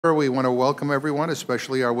We want to welcome everyone,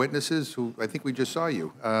 especially our witnesses, who I think we just saw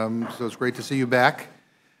you. So it's great to see you back.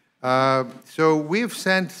 So we've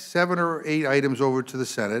sent 7 or 8 items over to the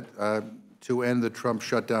Senate to end the Trump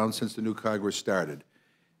shutdown since the new Congress started.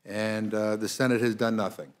 And the Senate has done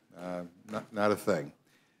nothing, not a thing.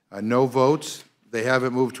 No votes. They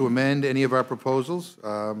haven't moved to amend any of our proposals.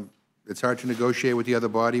 It's hard to negotiate with the other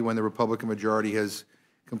body when the Republican majority has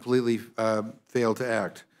completely failed to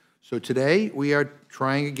act. So today, we are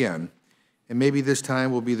trying again, and maybe this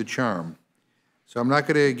time will be the charm. So I'm not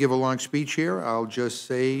going to give a long speech here. I'll just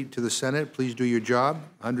say to the Senate, please do your job.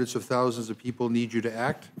 Hundreds of thousands of people need you to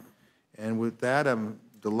act. And with that, I'm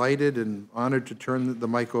delighted and honored to turn the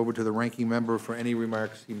mic over to the ranking member for any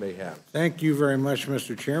remarks he may have. Thank you very much,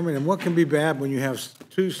 Mr. Chairman. And what can be bad when you have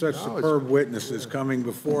 2 such superb witnesses coming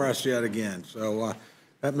before us yet again? So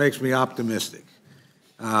that makes me optimistic.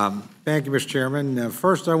 Thank you, Mr. Chairman.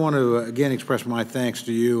 First, I want to again express my thanks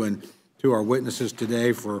to you and to our witnesses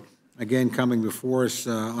today for again coming before us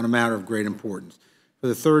on a matter of great importance. For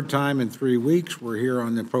the 3rd time in 3 weeks, we're here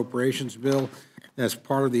on the appropriations bill as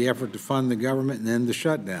part of the effort to fund the government and end the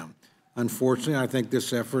shutdown. Unfortunately, I think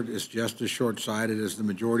this effort is just as short-sighted as the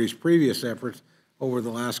majority's previous efforts over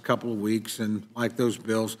the last couple of weeks, and like those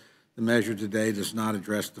bills, the measure today does not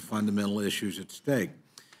address the fundamental issues at stake.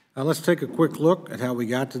 Let's take a quick look at how we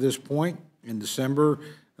got to this point. In December,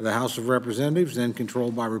 the House of Representatives, then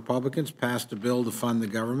controlled by Republicans, passed a bill to fund the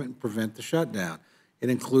government and prevent the shutdown. It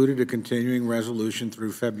included a continuing resolution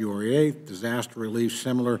through February 8th, disaster relief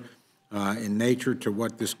similar in nature to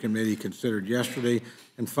what this committee considered yesterday,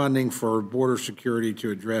 and funding for border security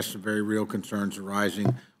to address the very real concerns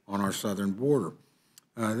arising on our southern border.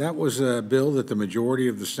 That was a bill that the majority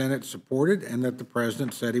of the Senate supported and that the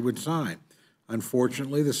President said he would sign.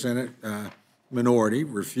 Unfortunately, the Senate minority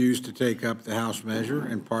refused to take up the House measure,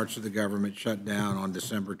 and parts of the government shut down on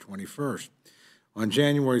December 21st. On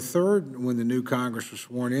January 3rd, when the new Congress was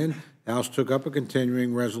sworn in, the House took up a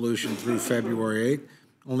continuing resolution through February 8th,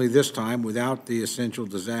 only this time without the essential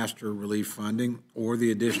disaster relief funding or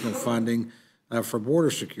the additional funding for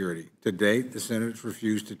border security. To date, the Senate has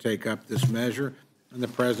refused to take up this measure, and the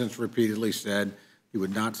President's repeatedly said he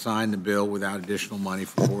would not sign the bill without additional money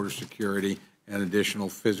for border security and additional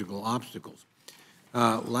physical obstacles.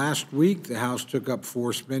 Last week, the House took up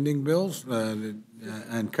 4 spending bills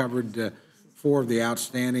and covered 4 of the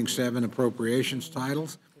outstanding 7 appropriations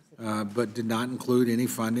titles, but did not include any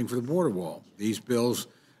funding for the border wall. These bills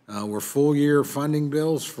were full-year funding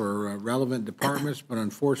bills for relevant departments, but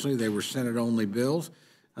unfortunately, they were Senate-only bills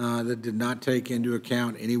that did not take into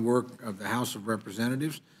account any work of the House of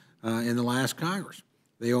Representatives in the last Congress.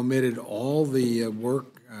 They omitted all the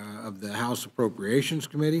work of the House Appropriations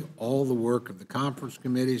Committee, all the work of the conference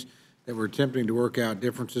committees that were attempting to work out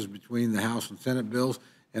differences between the House and Senate bills,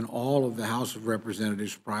 and all of the House of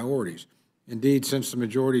Representatives' priorities. Indeed, since the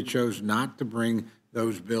majority chose not to bring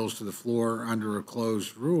those bills to the floor under a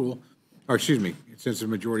closed rule, since the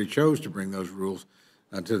majority chose to bring those rules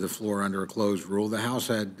to the floor under a closed rule, the House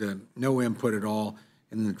had no input at all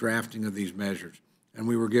in the drafting of these measures, and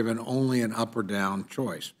we were given only an up or down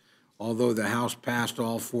choice. Although the House passed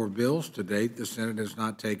all 4 bills, to date, the Senate has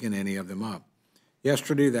not taken any of them up.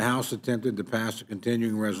 Yesterday, the House attempted to pass a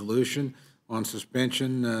continuing resolution on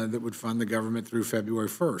suspension that would fund the government through February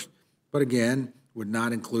 1st, but again, would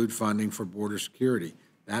not include funding for border security.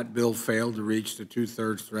 That bill failed to reach the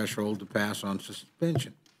 2/3 threshold to pass on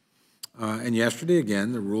suspension. And yesterday,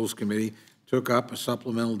 again, the Rules Committee took up a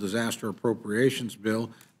supplemental disaster appropriations bill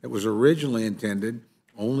that was originally intended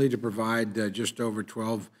only to provide just over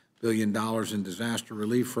 $12 billion in disaster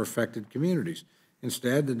relief for affected communities.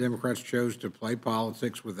 Instead, the Democrats chose to play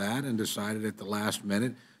politics with that and decided at the last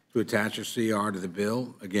minute to attach a CR to the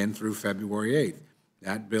bill, again through February 8th.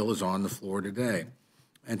 That bill is on the floor today.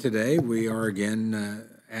 And today we are again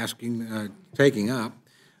taking up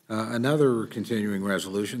another continuing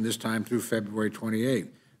resolution, this time through February 28th,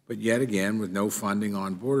 but yet again with no funding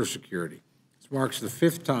on border security. This marks the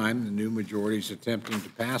 5th time the new majority is attempting to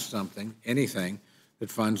pass anything that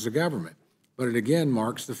funds the government. But it again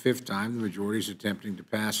marks the 5th time the majority is attempting to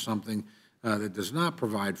pass something that does not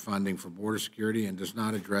provide funding for border security and does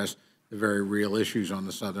not address the very real issues on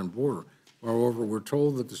the southern border. Moreover, we're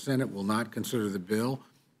told that the Senate will not consider the bill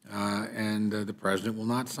and the President will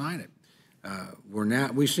not sign it.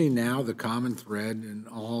 We see now the common thread in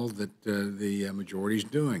all that the majority is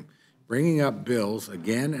doing, bringing up bills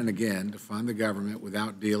again and again to fund the government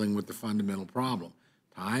without dealing with the fundamental problem.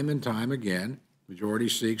 Time and time again, the majority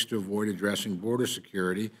seeks to avoid addressing border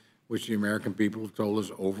security, which the American people have told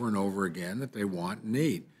us over and over again that they want and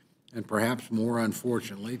need. And perhaps more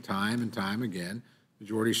unfortunately, time and time again,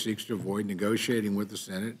 majority seeks to avoid negotiating with the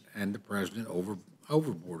Senate and the President over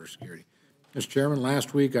border security. Mr. Chairman,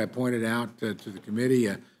 last week I pointed out to the committee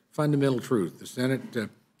a fundamental truth. The Senate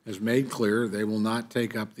has made clear they will not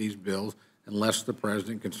take up these bills unless the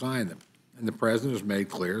President can sign them. And the President has made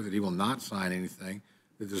clear that he will not sign anything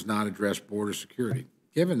that does not address border security.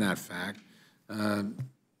 Given that fact,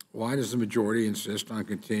 why does the majority insist on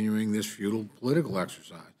continuing this futile political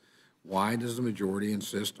exercise? Why does the majority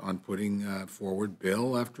insist on putting forward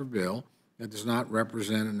bill after bill that does not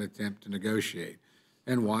represent an attempt to negotiate?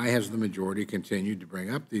 And why has the majority continued to bring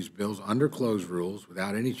up these bills under closed rules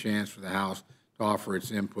without any chance for the House to offer its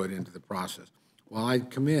input into the process? Well, I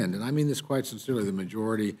commend, and I mean this quite sincerely, the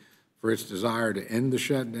majority for its desire to end the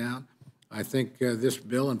shutdown. I think this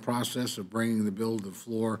bill and process of bringing the bill to the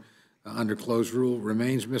floor under closed rule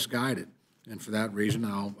remains misguided. And for that reason,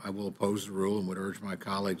 I will oppose the rule and would urge my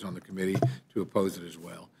colleagues on the committee to oppose it as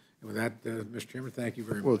well. And with that, Mr. Chairman, thank you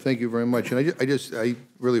very much. Well, thank you very much. And I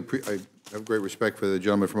really I have great respect for the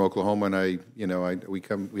gentleman from Oklahoma, and we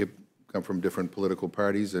have come from different political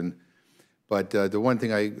parties, but the one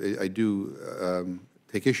thing I do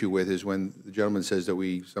take issue with is when the gentleman says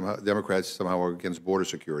that Democrats somehow are against border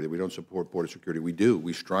security. We don't support border security. We do.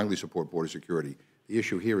 We strongly support border security. The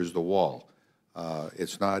issue here is the wall.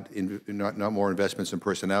 It's not more investments in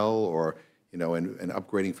personnel or in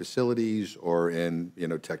upgrading facilities or in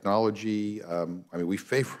technology. I mean, we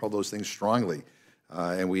favor all those things strongly,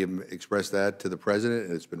 and we have expressed that to the President,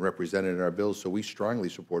 and it's been represented in our bills. So we strongly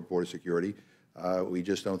support border security. We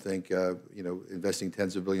just don't think investing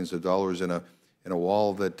tens of billions of dollars in a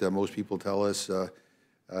wall that most people tell us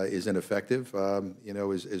is ineffective,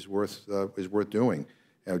 is worth doing.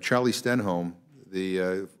 Charlie Stenholm,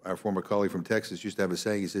 our former colleague from Texas, used to have a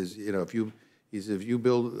saying. He says, if you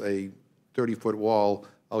build a 30-foot wall,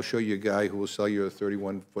 I'll show you a guy who will sell you a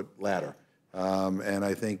 31-foot ladder. And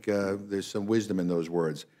I think there's some wisdom in those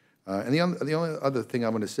words. And the only other thing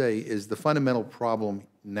I'm going to say is the fundamental problem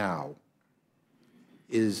now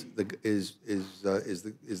is the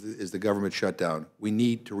government shutdown. We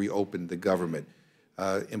need to reopen the government.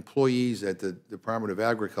 Employees at the Department of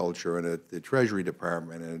Agriculture and at the Treasury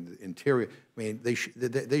Department and Interior, I mean, they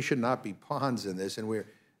should not be pawns in this. And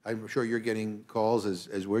I'm sure you're getting calls,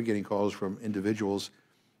 as we're getting calls from individuals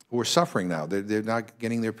who are suffering now. They're not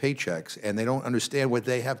getting their paychecks, and they don't understand what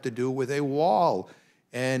they have to do with a wall.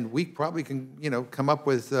 And we probably can, come up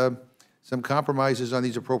with some compromises on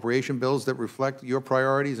these appropriation bills that reflect your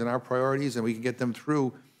priorities and our priorities, and we can get them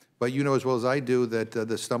through. But you know as well as I do that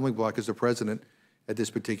the stumbling block is the President at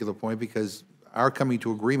this particular point, because our coming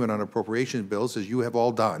to agreement on appropriation bills, as you have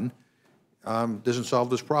all done, doesn't solve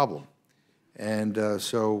this problem. And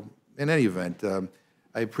so, in any event,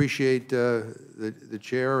 I appreciate the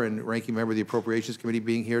chair and ranking member of the Appropriations Committee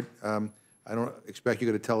being here. I don't expect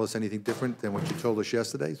you're going to tell us anything different than what you told us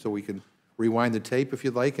yesterday, so we can rewind the tape if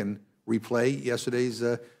you'd like and replay yesterday's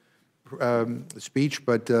speech.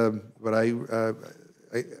 But I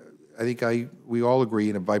think we all agree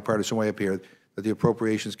in a bipartisan way up here that the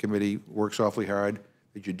Appropriations Committee works awfully hard,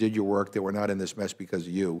 that you did your work, that we're not in this mess because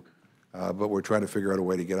of you, but we're trying to figure out a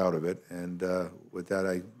way to get out of it. And with that,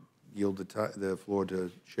 I yield the floor to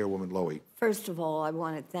Chairwoman Lowy. First of all, I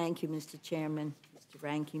want to thank you, Mr. Chairman, Mr.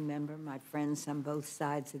 Ranking Member, my friends on both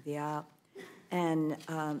sides of the aisle. And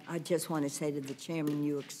I just want to say to the Chairman,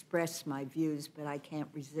 you expressed my views, but I can't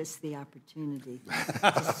resist the opportunity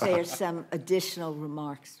to share some additional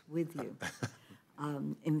remarks with you.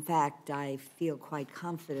 In fact, I feel quite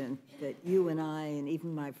confident that you and I, and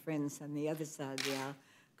even my friends on the other side of the aisle,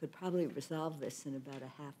 could probably resolve this in about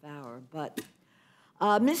a half hour. But,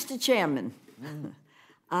 Mr. Chairman,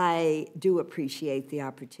 I do appreciate the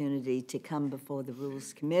opportunity to come before the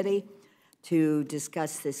Rules Committee to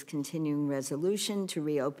discuss this continuing resolution to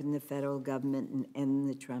reopen the federal government and end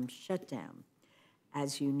the Trump shutdown.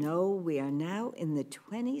 As you know, we are now in the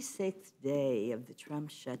 26th day of the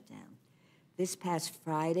Trump shutdown. This past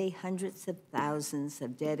Friday, hundreds of thousands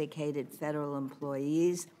of dedicated federal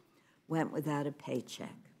employees went without a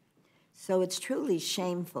paycheck. So it's truly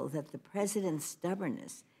shameful that the president's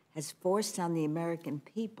stubbornness has forced on the American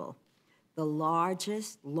people the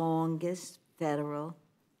largest, longest federal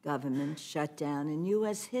government shutdown in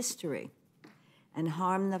U.S. history and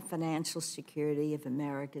harmed the financial security of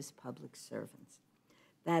America's public servants.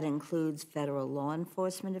 That includes federal law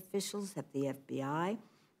enforcement officials at the FBI,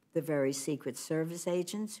 the very Secret Service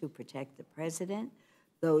agents who protect the president,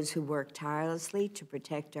 those who work tirelessly to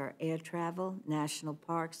protect our air travel, national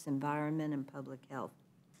parks, environment, and public health.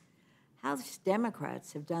 House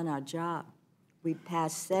Democrats have done our job. We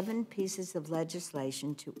passed 7 pieces of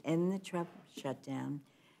legislation to end the Trump shutdown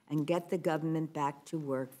and get the government back to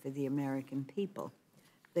work for the American people.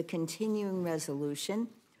 The continuing resolution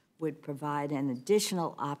would provide an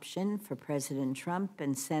additional option for President Trump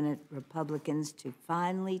and Senate Republicans to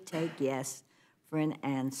finally take yes for an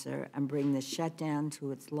answer and bring the shutdown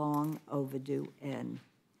to its long overdue end.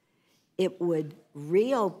 It would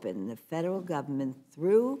reopen the federal government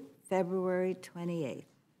through February 28th,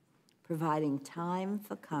 providing time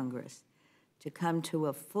for Congress to come to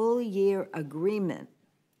a full-year agreement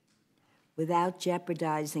without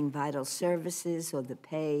jeopardizing vital services or the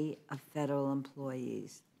pay of federal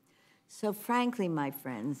employees. So frankly, my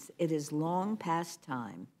friends, it is long past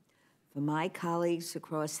time for my colleagues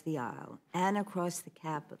across the aisle and across the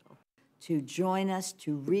Capitol to join us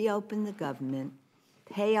to reopen the government,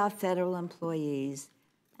 pay our federal employees,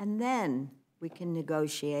 and then we can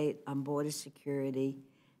negotiate on border security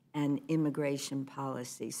and immigration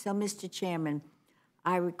policy. So, Mr. Chairman,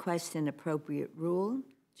 I request an appropriate rule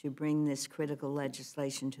to bring this critical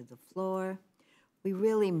legislation to the floor. We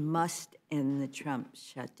really must end the Trump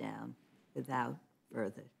shutdown without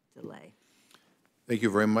further delay. Thank you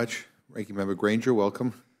very much. Ranking Member Granger,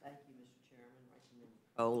 welcome. Thank you, Mr. Chairman, Ranking Member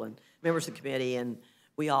Cole, and members of the committee, and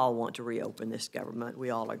we all want to reopen this government. We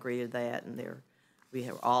all agree to that, and we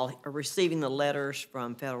are all receiving the letters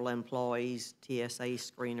from federal employees, TSA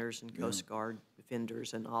screeners, and Coast Guard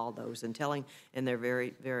defenders, and all those, and they're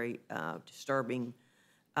very, very disturbing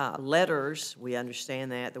letters. We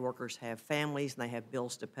understand that the workers have families and they have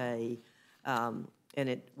bills to pay,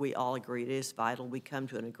 and we all agree it is vital we come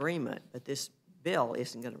to an agreement, but this bill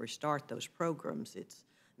isn't going to restart those programs. It's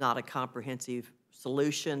not a comprehensive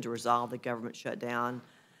solution to resolve the government shutdown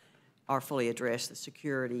or fully address the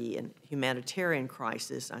security and humanitarian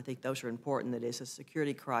crisis. I think those are important. That is a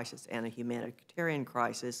security crisis and a humanitarian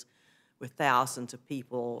crisis with thousands of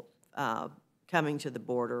people coming to the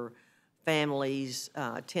border, families,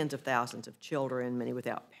 tens of thousands of children, many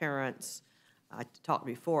without parents. I talked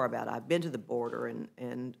before about I've been to the border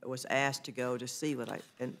and was asked to go to see what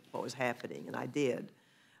was happening, and I did.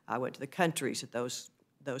 I went to the countries that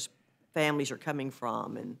those families are coming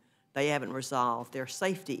from, and they haven't resolved their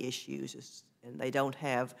safety issues, and they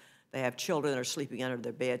have children that are sleeping under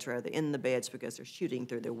their beds rather than in the beds because they're shooting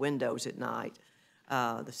through their windows at night.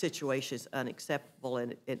 The situation is unacceptable,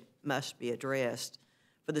 and it must be addressed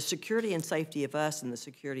for the security and safety of us and the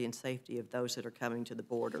security and safety of those that are coming to the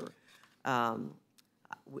border.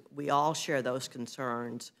 We all share those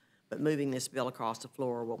concerns, but moving this bill across the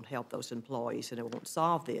floor won't help those employees, and it won't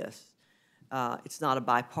solve this. It's not a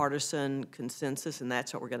bipartisan consensus, and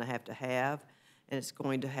that's what we're going to have, and it's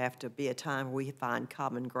going to have to be a time where we find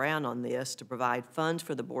common ground on this to provide funds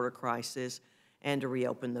for the border crisis and to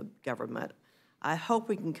reopen the government. I hope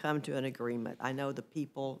we can come to an agreement. I know the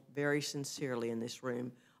people very sincerely in this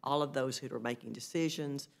room, all of those who are making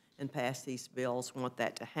decisions and pass these bills want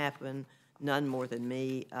that to happen, none more than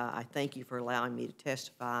me. I thank you for allowing me to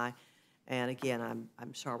testify, and again,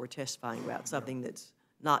 I'm sorry we're testifying about something that's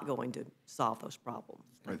not going to solve those problems.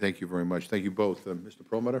 All right, thank you very much. Thank you both. Mr.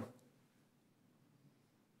 Perlmutter?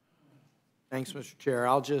 Thanks, Mr. Chair.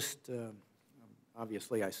 I'll just,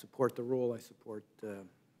 obviously, I support the rule. I support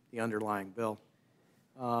the underlying bill.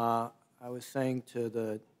 I was saying to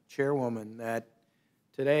the chairwoman that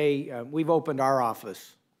today we've opened our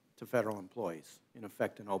office to federal employees, in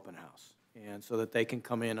effect an open house, and so that they can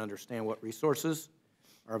come in, understand what resources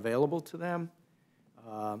are available to them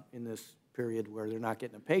in this period where they're not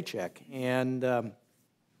getting a paycheck. And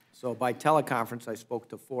so by teleconference, I spoke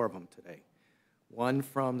to 4 of them today. One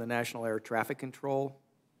from the National Air Traffic Control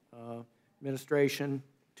Administration,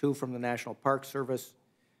 2 from the National Park Service,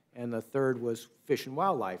 and the 3rd was Fish and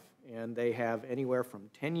Wildlife. And they have anywhere from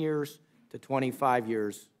 10 years to 25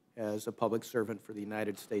 years as a public servant for the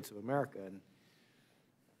United States of America. And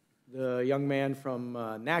the young man from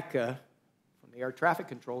NATCA, from the air traffic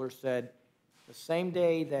controller, said the same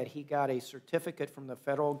day that he got a certificate from the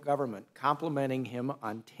federal government complimenting him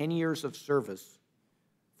on 10 years of service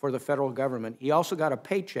for the federal government, he also got a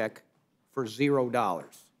paycheck for $0.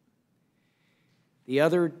 The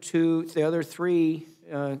other 3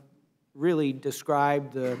 really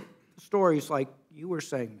described the stories like you were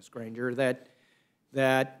saying, Ms. Granger, that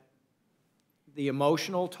the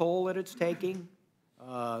emotional toll that it's taking,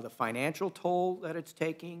 the financial toll that it's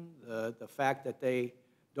taking, the fact that they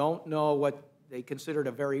don't know what they considered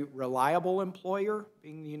a very reliable employer,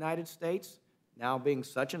 being the United States, now being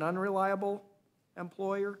such an unreliable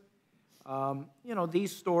employer. You know,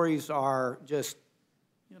 these stories are just,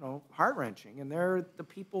 you know, heart-wrenching, and they're the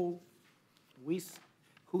people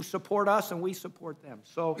who support us and we support them.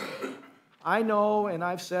 So I know, and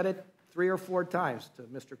I've said it 3 or 4 times to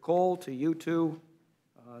Mr. Cole, to you two,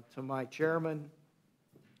 To my chairman,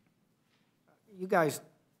 you guys,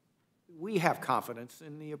 we have confidence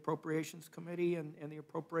in the Appropriations Committee and the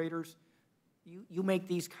appropriators. You make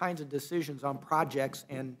these kinds of decisions on projects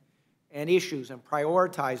and issues and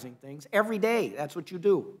prioritizing things every day. That's what you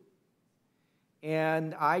do.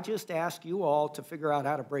 And I just ask you all to figure out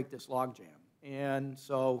how to break this logjam. And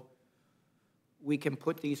so we can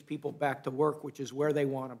put these people back to work, which is where they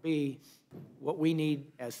want to be, what we need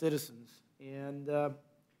as citizens. And,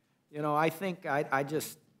 you know, I think I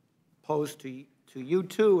just pose to you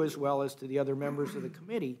two, as well as to the other members of the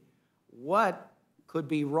committee, what could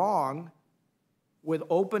be wrong with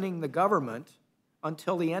opening the government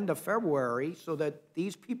until the end of February so that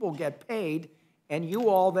these people get paid and you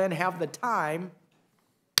all then have the time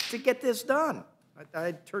to get this done.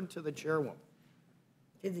 I turn to the chairwoman.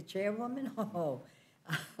 To the chairwoman? Oh,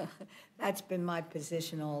 that's been my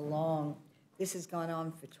position all along. This has gone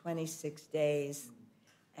on for 26 days.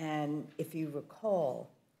 And if you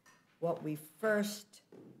recall, what we first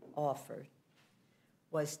offered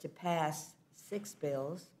was to pass 6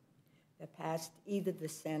 bills that passed either the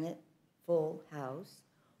Senate full House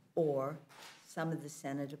or some of the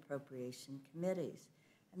Senate appropriation committees.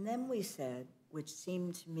 And then we said, which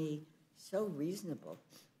seemed to me so reasonable,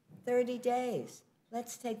 30 days.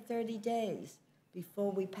 Let's take 30 days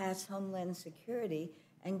before we pass Homeland Security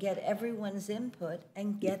and get everyone's input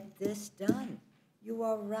and get this done. You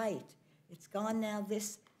are right. It's gone now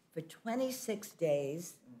for 26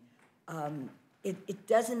 days. It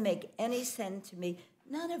doesn't make any sense to me.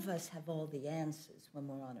 None of us have all the answers when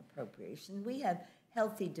we're on appropriation. We have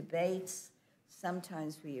healthy debates.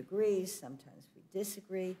 Sometimes we agree, sometimes we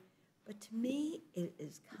disagree. But to me, it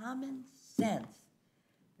is common sense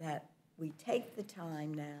that we take the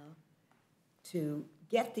time now to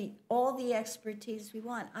get all the expertise we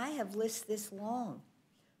want. I have lists this long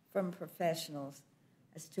from professionals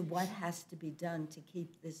as to what has to be done to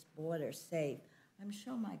keep this border safe. I'm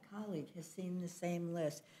sure my colleague has seen the same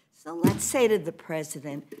list. So let's say to the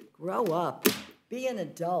president, grow up, be an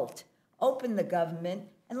adult, open the government,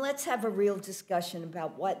 and let's have a real discussion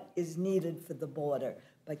about what is needed for the border.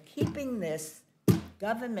 But keeping this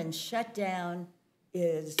government shut down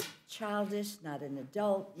is childish, not an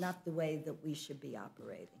adult, not the way that we should be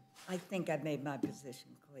operating. I think I've made my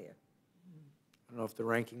position clear. I don't know if the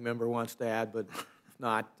ranking member wants to add, but if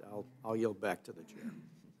not, I'll yield back to the chair.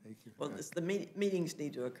 Thank you. Well, the meetings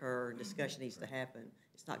need to occur, discussion needs to happen.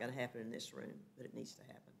 It's not going to happen in this room, but it needs to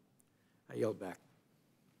happen. I yield back.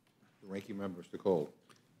 The ranking member, Mr. Cole.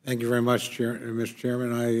 Thank you very much, Mr.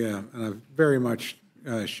 Chairman. I very much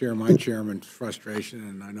share my chairman's frustration,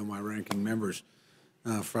 and I know my ranking member's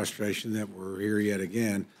frustration that we're here yet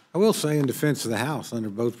again. I will say, in defense of the House, under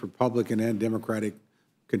both Republican and Democratic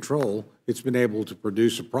control, it's been able to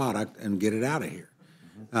produce a product and get it out of here.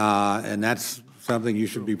 And that's something you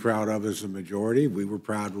should be proud of as a majority. We were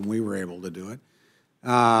proud when we were able to do it.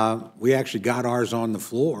 We actually got ours on the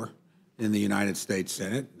floor in the United States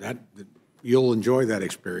Senate. You'll enjoy that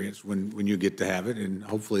experience when you get to have it, and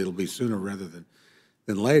hopefully it'll be sooner rather than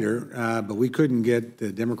later. But we couldn't get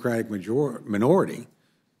the Democratic minority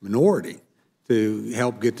to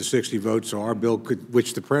help get the 60 votes, so our bill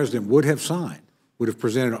which the president would have signed, would have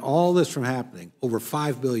prevented all this from happening, over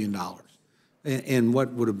 $5 billion, in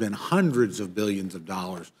what would have been hundreds of billions of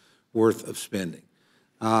dollars worth of spending.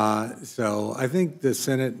 So I think the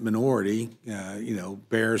Senate minority,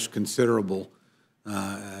 bears considerable,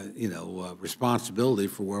 responsibility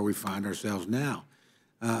for where we find ourselves now.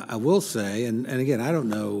 I will say, and again, I don't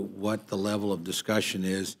know what the level of discussion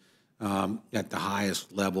is at the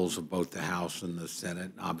highest levels of both the House and the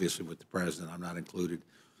Senate. Obviously, with the president, I'm not included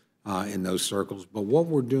in those circles. But what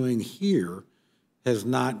we're doing here has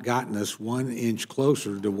not gotten us 1 inch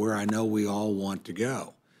closer to where I know we all want to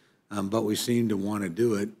go. But we seem to want to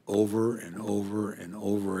do it over and over and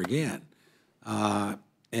over again.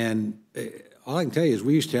 And all I can tell you is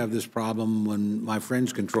we used to have this problem when my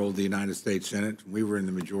friends controlled the United States Senate. We were in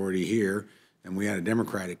the majority here, and we had a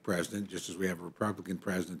Democratic president, just as we have a Republican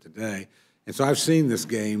president today. And so I've seen this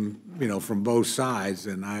game, from both sides,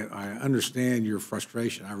 and I understand your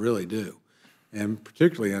frustration. I really do. And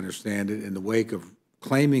particularly understand it in the wake of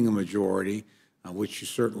claiming a majority, which you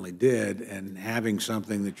certainly did, and having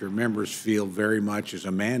something that your members feel very much is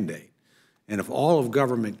a mandate. And if all of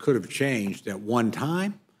government could have changed at one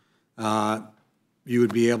time, you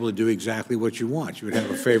would be able to do exactly what you want. You would have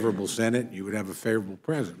a favorable Senate, you would have a favorable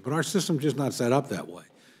president. But our system's just not set up that way.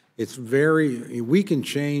 We can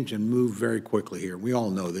change and move very quickly here. We all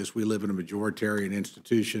know this. We live in a majoritarian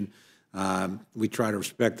institution. We try to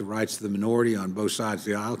respect the rights of the minority on both sides of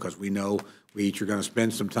the aisle because we know we each are going to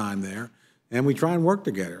spend some time there. And we try and work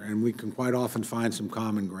together, and we can quite often find some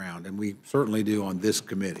common ground, and we certainly do on this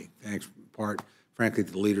committee, thanks in part, frankly,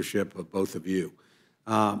 to the leadership of both of you.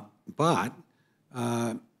 But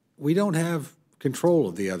we don't have control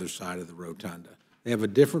of the other side of the rotunda. They have a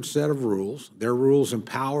different set of rules. Their rules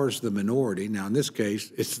empowers the minority. Now, in this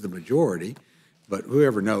case, it's the majority, but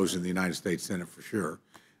whoever knows in the United States Senate for sure.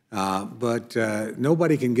 But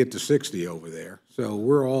nobody can get to 60 over there, so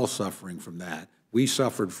we're all suffering from that. We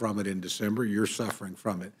suffered from it in December. You're suffering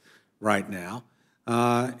from it right now.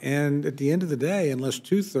 And at the end of the day, unless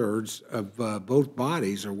 2/3 of both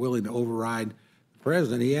bodies are willing to override the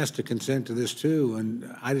president, he has to consent to this too.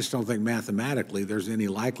 And I just don't think mathematically there's any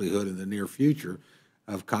likelihood in the near future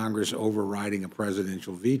of Congress overriding a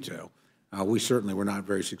presidential veto. We certainly were not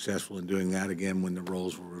very successful in doing that again when the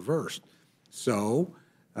roles were reversed. So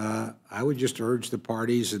I would just urge the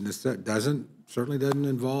parties, and this certainly doesn't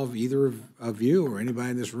involve either of you or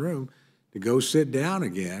anybody in this room, to go sit down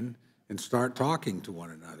again and start talking to one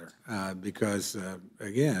another. Because,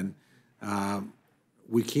 again,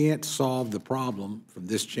 we can't solve the problem from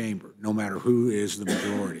this chamber, no matter who is the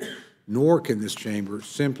majority. Nor can this chamber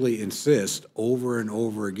simply insist over and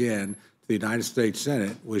over again to the United States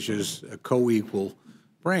Senate, which is a co-equal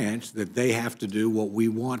branch, that they have to do what we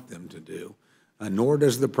want them to do. Nor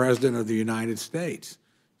does the President of the United States.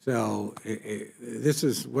 So this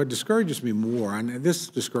is what discourages me more, and this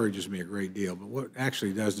discourages me a great deal, but what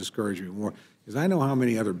actually does discourage me more is I know how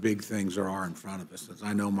many other big things there are in front of us, as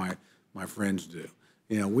I know my friends do.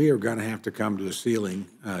 You know, we are going to have to come to a ceiling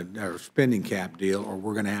or spending cap deal, or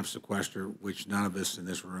we're going to have sequester, which none of us in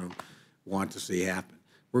this room want to see happen.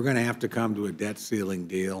 We're going to have to come to a debt ceiling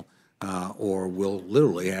deal, or we'll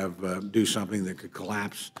literally have do something that could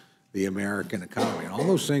collapse the American economy. And all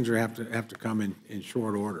those things have to come in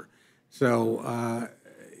short order. So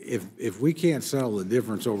if we can't settle the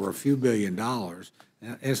difference over a few $1 billion,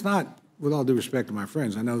 and it's not, with all due respect to my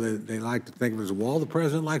friends, I know that they like to think of it as a wall. The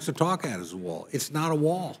president likes to talk at it as a wall. It's not a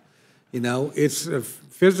wall. You know, it's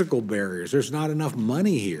physical barriers. There's not enough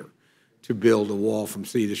money here to build a wall from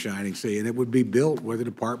sea to shining sea, and it would be built where the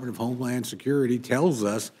Department of Homeland Security tells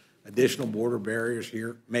us additional border barriers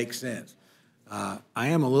here make sense. I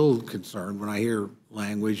am a little concerned when I hear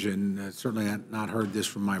language, and certainly I've not heard this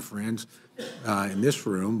from my friends in this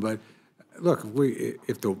room, but look,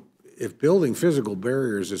 if building physical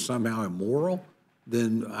barriers is somehow immoral,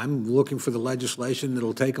 then I'm looking for the legislation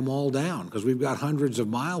that'll take them all down, because we've got hundreds of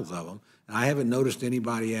miles of them. And I haven't noticed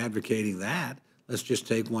anybody advocating that. Let's just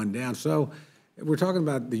take one down. So we're talking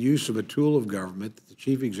about the use of a tool of government that the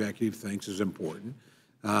chief executive thinks is important.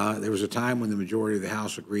 There was a time when the majority of the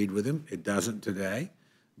House agreed with him. It doesn't today,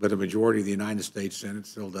 but a majority of the United States Senate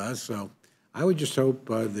still does. So I would just hope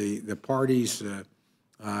the parties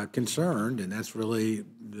concerned, and that's really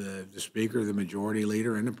the Speaker, the Majority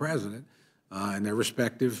Leader, and the President, and their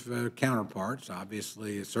respective counterparts.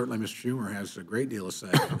 Obviously, certainly Mr. Schumer has a great deal of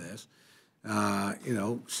say in this. You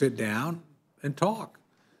know, sit down and talk.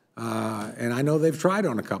 And I know they've tried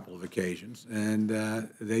on a couple of occasions, and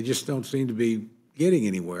they just don't seem to be getting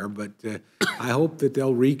anywhere, but I hope that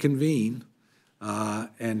they'll reconvene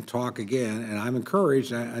and talk again. And I'm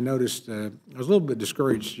encouraged. I noticed I was a little bit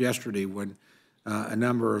discouraged yesterday when a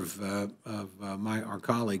number of our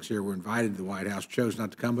colleagues here were invited to the White House, chose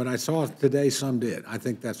not to come, but I saw today some did. I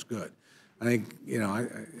think that's good. I think, you know,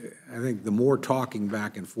 I think the more talking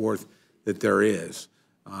back and forth that there is,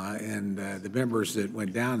 and the members that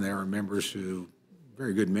went down there are members who,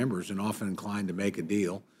 very good members, and often inclined to make a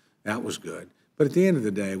deal. That was good. But at the end of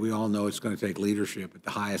the day, we all know it's going to take leadership at the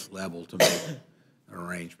highest level to make an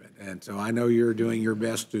arrangement. And so I know you're doing your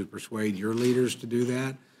best to persuade your leaders to do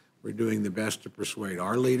that. We're doing the best to persuade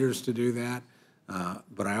our leaders to do that.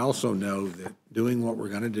 But I also know that doing what we're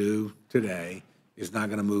going to do today is not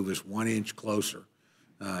going to move us 1 inch closer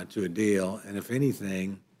to a deal. And if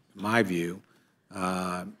anything, in my view,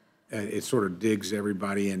 it sort of digs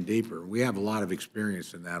everybody in deeper. We have a lot of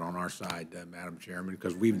experience in that on our side, Madam Chairman,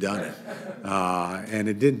 because we've done it. And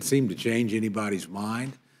it didn't seem to change anybody's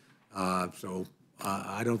mind. So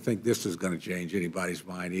I don't think this is going to change anybody's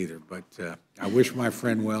mind either. But I wish my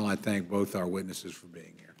friend well. I thank both our witnesses for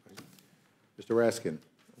being here. Mr. Raskin.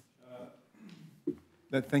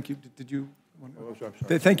 Thank you. Did you? Oh,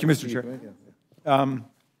 sorry. Thank you, Mr. Chair.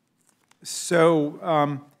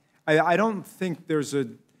 I don't think there's a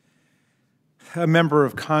member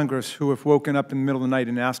of Congress who, if woken up in the middle of the night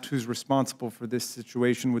and asked who's responsible for this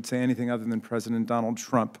situation, would say anything other than President Donald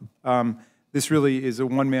Trump. This really is a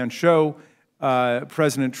one-man show.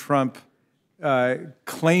 President Trump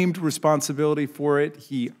claimed responsibility for it.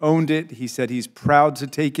 He owned it. He said he's proud to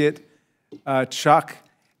take it, Chuck.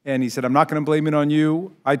 And he said, I'm not going to blame it on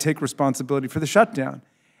you. I take responsibility for the shutdown.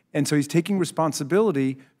 And so he's taking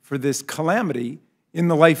responsibility for this calamity in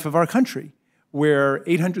the life of our country, where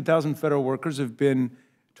 800,000 federal workers have been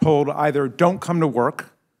told either don't come to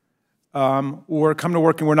work or come to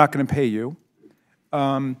work and we're not going to pay you.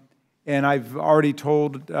 And I've already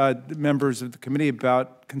told members of the committee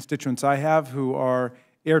about constituents I have who are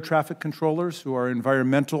air traffic controllers, who are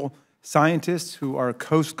environmental scientists, who are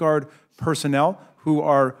Coast Guard personnel, who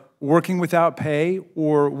are working without pay,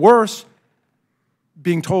 or worse,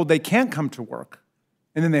 being told they can't come to work.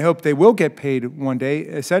 And then they hope they will get paid one day.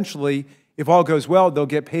 Essentially, if all goes well, they'll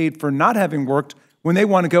get paid for not having worked when they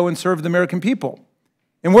want to go and serve the American people.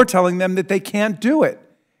 And we're telling them that they can't do it.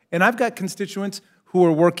 And I've got constituents who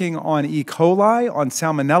are working on E. coli, on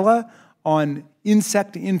salmonella, on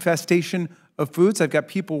insect infestation of foods. I've got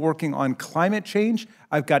people working on climate change.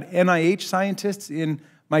 I've got NIH scientists in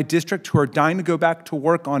my district who are dying to go back to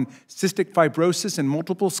work on cystic fibrosis and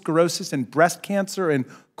multiple sclerosis and breast cancer and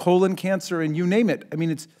colon cancer and you name it. I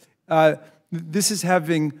mean, this is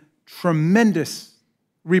having tremendous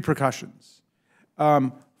repercussions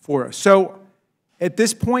for us. So at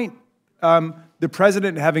this point, the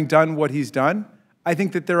president having done what he's done, I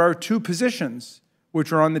think that there are two positions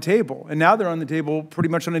which are on the table, and now they're on the table pretty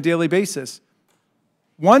much on a daily basis.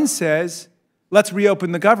 One says, let's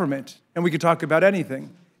reopen the government, and we can talk about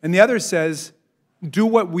anything. And the other says, do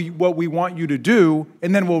what we want you to do,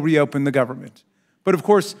 and then we'll reopen the government. But of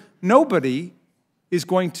course, nobody is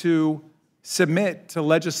going to submit to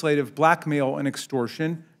legislative blackmail and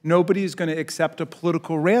extortion. Nobody is going to accept a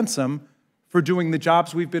political ransom for doing the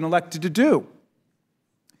jobs we've been elected to do.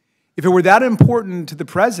 If it were that important to the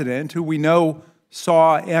president, who we know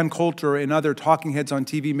saw Ann Coulter and other talking heads on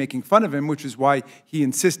TV making fun of him, which is why he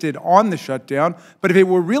insisted on the shutdown, but if it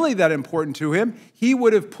were really that important to him, he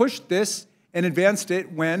would have pushed this and advanced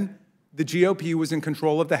it when the GOP was in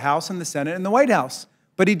control of the House and the Senate and the White House.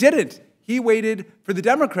 But he didn't. He waited for the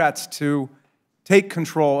Democrats to take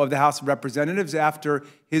control of the House of Representatives after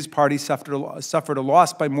his party suffered a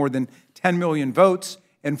loss by more than 10 million votes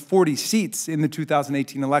and 40 seats in the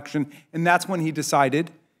 2018 election. And that's when he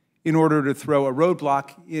decided, in order to throw a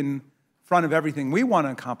roadblock in front of everything we want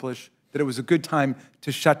to accomplish, that it was a good time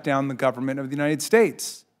to shut down the government of the United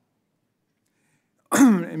States.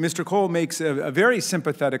 Mr. Cole makes a very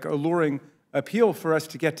sympathetic, alluring appeal for us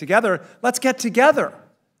to get together. Let's get together.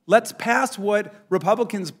 Let's pass what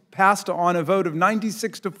Republicans passed on a vote of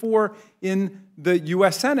 96-4 in the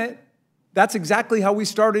U.S. Senate. That's exactly how we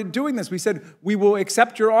started doing this. We said, we will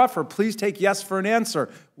accept your offer. Please take yes for an answer.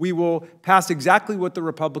 We will pass exactly what the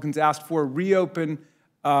Republicans asked for, reopen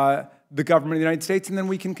the government of the United States, and then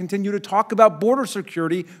we can continue to talk about border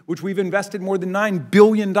security, which we've invested more than $9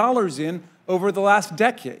 billion in over the last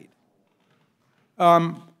decade.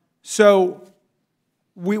 So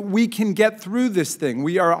we can get through this thing.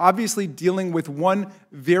 We are obviously dealing with one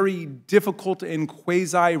very difficult and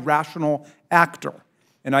quasi-rational actor.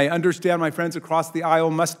 And I understand my friends across the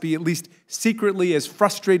aisle must be at least secretly as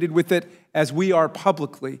frustrated with it as we are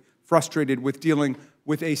publicly frustrated with dealing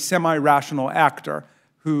with a semi-rational actor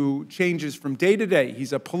who changes from day to day.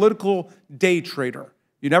 He's a political day trader.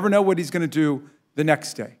 You never know what he's going to do the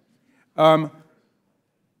next day.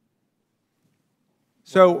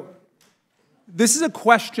 So this is a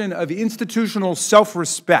question of institutional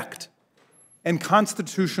self-respect and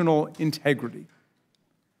constitutional integrity.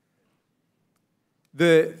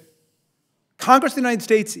 The Congress of the United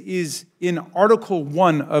States is in Article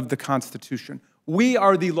 1 of the Constitution. We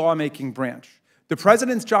are the lawmaking branch. The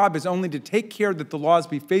president's job is only to take care that the laws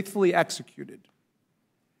be faithfully executed.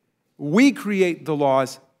 We create the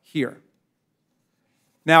laws here.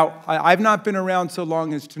 Now, I've not been around so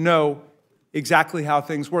long as to know exactly how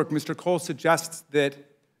things work. Mr. Cole suggests that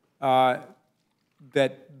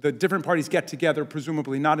the different parties get together,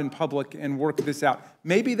 presumably not in public, and work this out.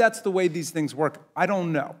 Maybe that's the way these things work. I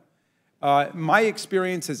don't know. My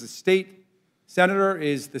experience as a state senator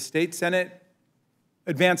is the state Senate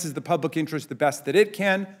advances the public interest the best that it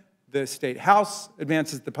can. The state House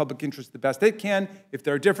advances the public interest the best it can. If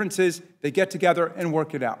there are differences, they get together and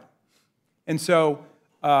work it out. And so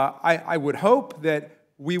I would hope that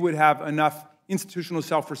we would have enough institutional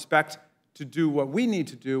self-respect to do what we need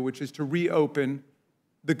to do, which is to reopen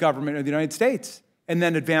the government of the United States and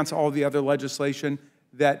then advance all the other legislation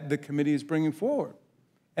that the committee is bringing forward.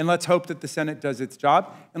 And let's hope that the Senate does its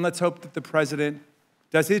job, and let's hope that the president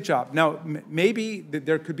does his job. Now, maybe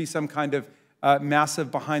there could be some kind of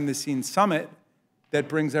massive behind-the-scenes summit that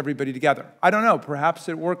brings everybody together. I don't know. Perhaps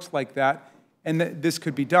it works like that, and this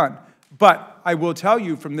could be done. But I will tell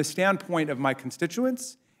you from the standpoint of my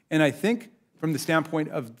constituents, and I think from the standpoint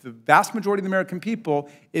of the vast majority of the American people,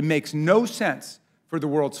 it makes no sense for the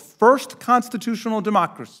world's first constitutional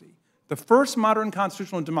democracy, the first modern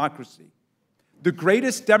constitutional democracy, the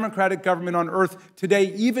greatest democratic government on earth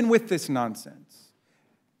today, even with this nonsense.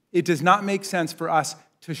 It does not make sense for us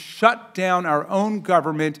to shut down our own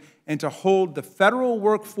government and to hold the federal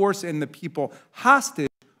workforce and the people hostage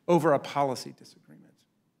over a policy disagreement.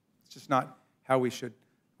 It's just not how we should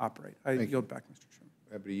operate. I yield back, Mr. Chairman.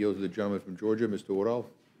 Happy to yield to the gentleman from Georgia, Mr. Woodall.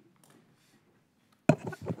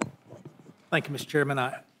 Thank you, Mr. Chairman.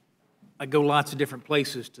 I go lots of different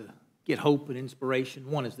places to get hope and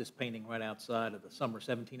inspiration. One is this painting right outside of the summer of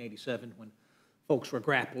 1787 when folks were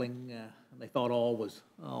grappling. They thought all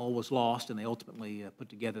was lost, and they ultimately put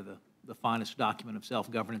together the finest document of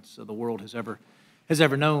self-governance the world has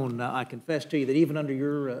ever known. I confess to you that even under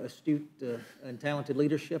your astute and talented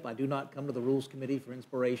leadership, I do not come to the Rules Committee for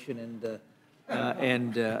inspiration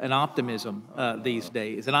and optimism these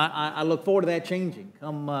days. And I look forward to that changing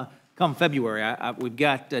come February. We've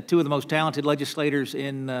got two of the most talented legislators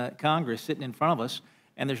in Congress sitting in front of us,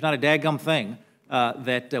 and there's not a dadgum thing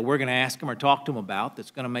that we're going to ask them or talk to them about that's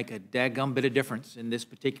going to make a dadgum bit of difference in this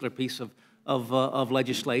particular piece of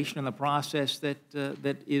legislation and the process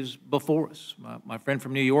that is before us. My friend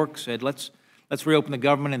from New York said, let's reopen the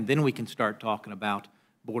government and then we can start talking about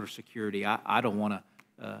border security. I don't want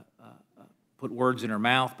to put words in her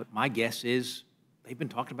mouth, but my guess is they've been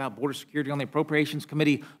talking about border security on the Appropriations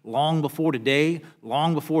Committee long before today,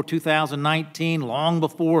 long before 2019, long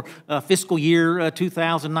before fiscal year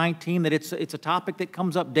 2019, that it's a topic that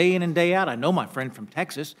comes up day in and day out. I know my friend from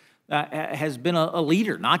Texas has been a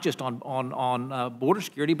leader, not just on border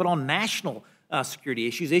security, but on national security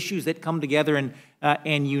issues that come together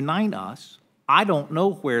and unite us. I don't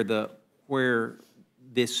know where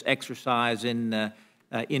this exercise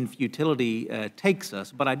in futility takes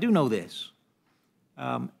us, but I do know this.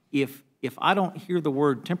 If I don't hear the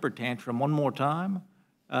word temper tantrum one more time,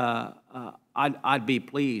 I'd be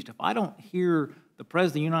pleased. If I don't hear the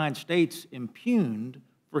President of the United States impugned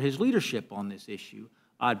for his leadership on this issue,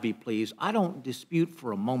 I'd be pleased. I don't dispute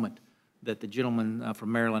for a moment that the gentleman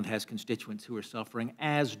from Maryland has constituents who are suffering,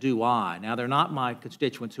 as do I. Now, they're not my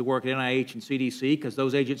constituents who work at NIH and CDC, because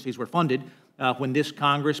those agencies were funded when this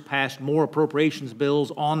Congress passed more appropriations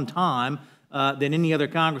bills on time than any other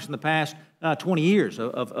Congress in the past 20 years,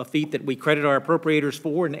 a feat that we credit our appropriators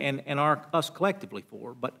for and us collectively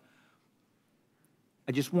for. But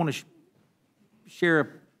I just want to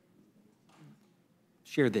share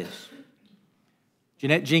this.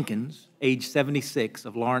 Jeanette Jenkins, age 76,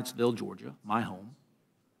 of Lawrenceville, Georgia, my home,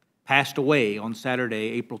 passed away on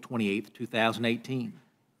Saturday, April 28, 2018.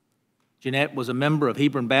 Jeanette was a member of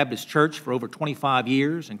Hebron Baptist Church for over 25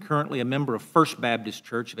 years and currently a member of First Baptist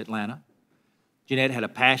Church of Atlanta. Jeanette had a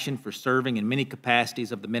passion for serving in many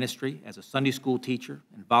capacities of the ministry as a Sunday school teacher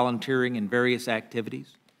and volunteering in various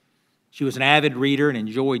activities. She was an avid reader and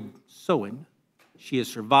enjoyed sewing. She is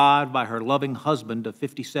survived by her loving husband of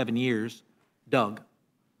 57 years, Doug.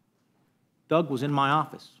 Doug was in my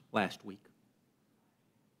office last week.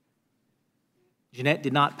 Jeanette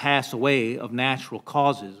did not pass away of natural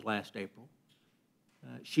causes last April.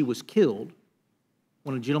 She was killed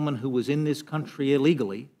when a gentleman who was in this country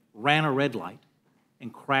illegally ran a red light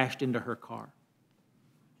and crashed into her car.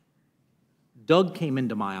 Doug came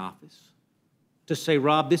into my office to say,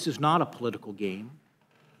 Rob, this is not a political game.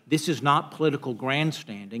 This is not political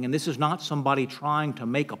grandstanding, and this is not somebody trying to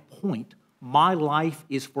make a point. My life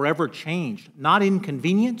is forever changed, not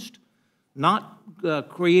inconvenienced, not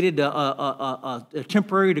created a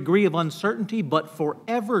temporary degree of uncertainty, but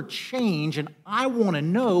forever changed, and I want to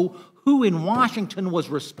know who in Washington was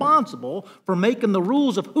responsible for making the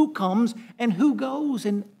rules of who comes and who goes.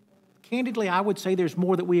 And candidly, I would say there's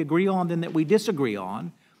more that we agree on than that we disagree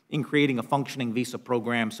on in creating a functioning visa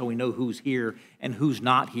program so we know who's here and who's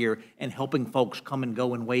not here and helping folks come and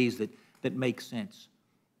go in ways that make sense.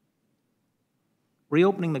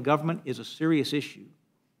 Reopening the government is a serious issue,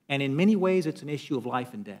 and in many ways it's an issue of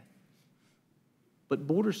life and death. But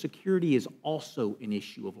border security is also an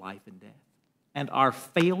issue of life and death. And our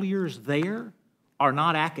failures there are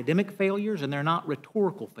not academic failures and they're not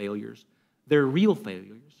rhetorical failures. They're real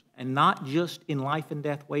failures, and not just in life and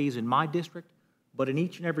death ways in my district, but in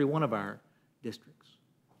each and every one of our districts.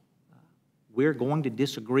 We're going to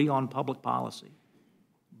disagree on public policy,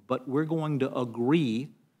 but we're going to agree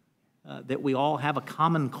that we all have a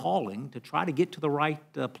common calling to try to get to the right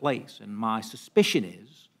place. And my suspicion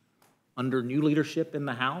is, under new leadership in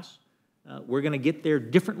the House, we're going to get there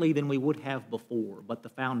differently than we would have before, but the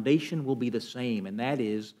foundation will be the same, and that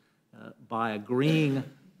is by agreeing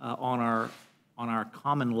on our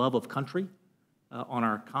common love of country on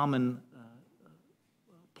our common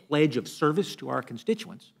pledge of service to our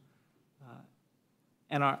constituents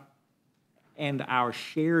and our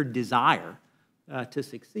shared desire to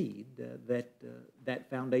succeed, that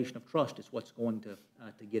foundation of trust is what's going to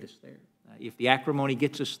get us there. If the acrimony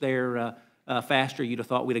gets us there faster, you'd have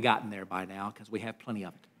thought we'd have gotten there by now, because we have plenty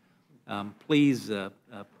of it. Please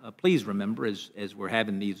remember, as we're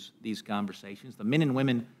having these conversations, the men and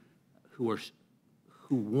women who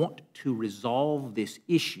want to resolve this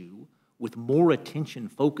issue with more attention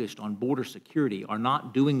focused on border security are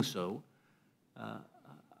not doing so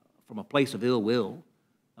from a place of ill will.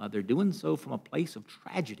 They're doing so from a place of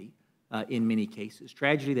tragedy in many cases,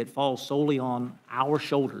 tragedy that falls solely on our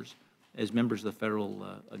shoulders as members of the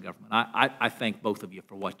federal government. I thank both of you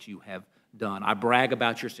for what you have done. I brag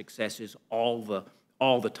about your successes all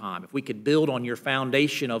the time. If we could build on your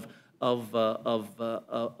foundation of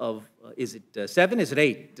is it 7? Is it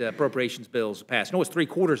 8 appropriations bills passed? No, it's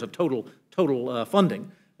 3/4 of total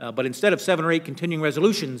funding. But instead of 7 or 8 continuing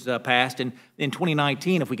resolutions passed in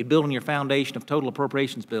 2019, if we could build on your foundation of total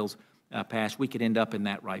appropriations bills passed, we could end up in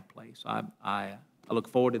that right place. I look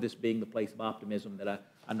forward to this being the place of optimism that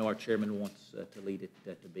I know our chairman wants to lead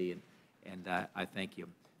it to be, and I thank you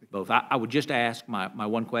both. I would just ask my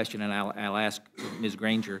one question, and I'll ask Ms.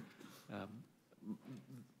 Granger.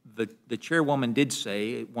 The chairwoman did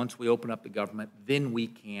say, once we open up the government, then we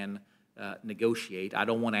can negotiate. I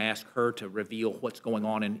don't want to ask her to reveal what's going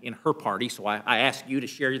on in her party, so I ask you to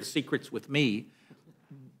share the secrets with me.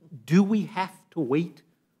 Do we have to wait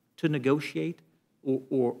to negotiate,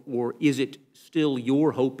 or is it still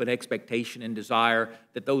your hope and expectation and desire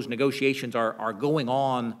that those negotiations are going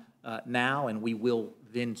on now, and we will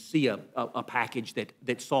then see a package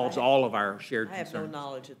that solves all of our shared concerns? I have no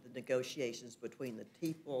knowledge of the negotiations between the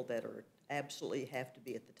people that absolutely have to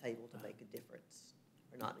be at the table to make a difference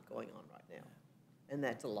are not going on right now. And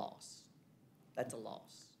that's a loss. That's a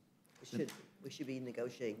loss. We should be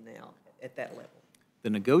negotiating now at that level. The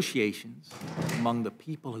negotiations among the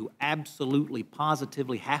people who absolutely,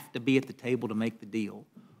 positively have to be at the table to make the deal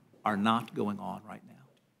are not going on right now.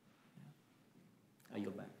 I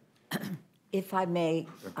yield back. If I may,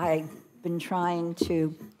 I've been trying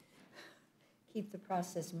to keep the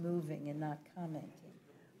process moving and not commenting,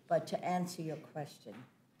 but to answer your question,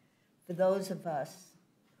 for those of us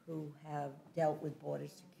who have dealt with border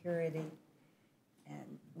security,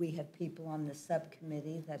 and we have people on the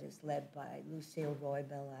subcommittee that is led by Lucille Roy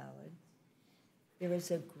Bell-Allard, there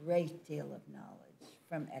is a great deal of knowledge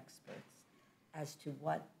from experts as to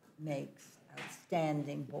what makes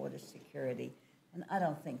outstanding border security. And I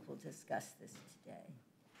don't think we'll discuss this today.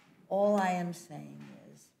 All I am saying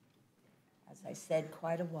is, as I said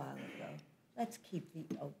quite a while ago, let's keep the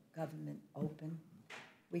government open.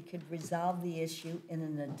 We could resolve the issue in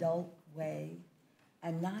an adult way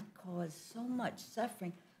and not cause so much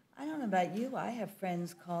suffering. I don't know about you, I have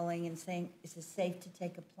friends calling and saying, is it safe to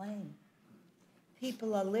take a plane?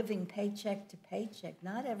 People are living paycheck to paycheck.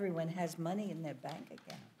 Not everyone has money in their bank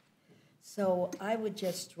account. So I would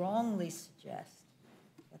just strongly suggest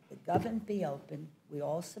that the government be open. We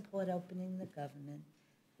all support opening the government.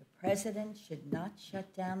 The president should not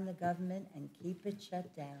shut down the government and keep it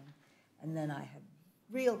shut down. And then I have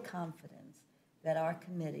real confidence that our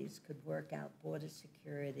committees could work out border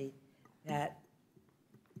security that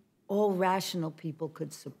all rational people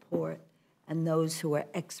could support, and those who are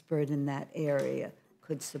expert in that area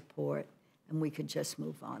could support, and we could just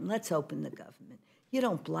move on. Let's open the government. You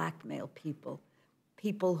don't blackmail people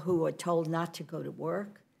who are told not to go to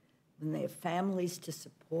work, when they have families to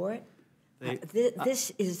support.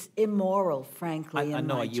 This is immoral, frankly, in my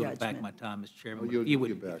judgment. I know I yield back my time, Mr. Chairman. Oh,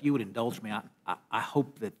 If you would indulge me, I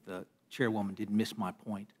hope that the chairwoman didn't miss my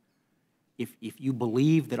point. If you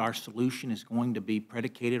believe that our solution is going to be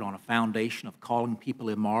predicated on a foundation of calling people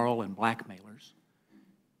immoral and blackmailers,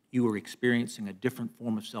 you are experiencing a different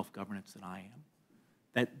form of self-governance than I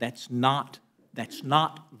am. That's not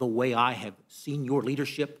the way I have seen your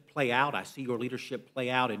leadership play out. I see your leadership play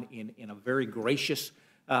out in a very gracious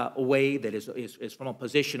way that is from a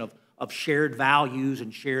position of shared values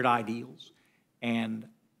and shared ideals. And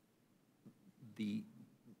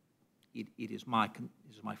it is my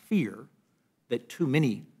fear that too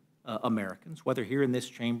many Americans, whether here in this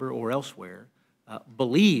chamber or elsewhere,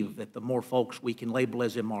 believe that the more folks we can label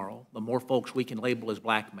as immoral, the more folks we can label as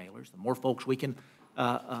blackmailers, the more folks we can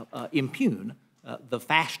impugn, the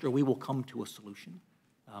faster we will come to a solution.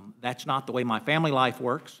 That's not the way my family life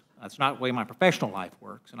works. That's not the way my professional life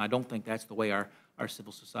works, and I don't think that's the way our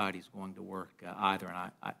civil society is going to work either. And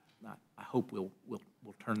I hope we'll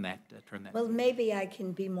turn that. Well, maybe I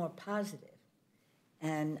can be more positive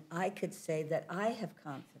And I could say that I have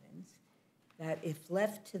confidence that if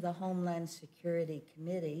left to the Homeland Security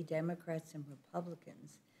Committee, Democrats and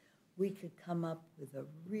Republicans, we could come up with a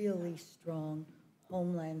really strong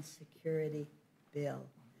Homeland Security bill.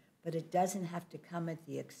 But it doesn't have to come at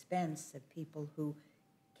the expense of people who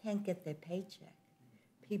can't get their paycheck,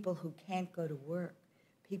 people who can't go to work,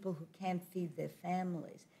 people who can't feed their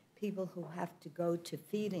families, people who have to go to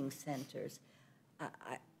feeding centers.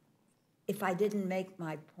 If I didn't make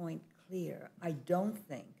my point clear, I don't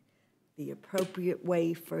think the appropriate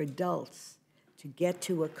way for adults to get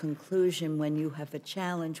to a conclusion when you have a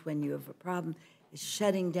challenge, when you have a problem, is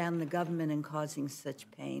shutting down the government and causing such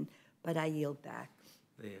pain. But I yield back.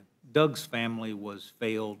 Doug's family was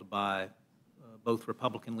failed by both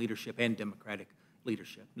Republican leadership and Democratic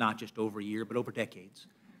leadership, not just over a year, but over decades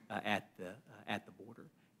at the border.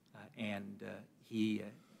 He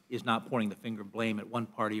is not pointing the finger of blame at one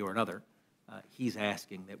party or another. He's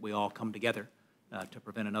asking that we all come together to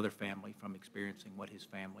prevent another family from experiencing what his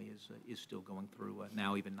family is still going through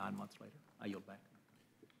now, even 9 months later. I yield back.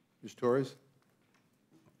 Ms. Torres?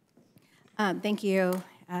 Thank you,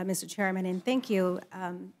 Mr. Chairman, and thank you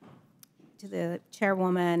to the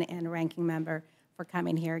chairwoman and ranking member for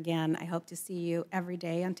coming here again. I hope to see you every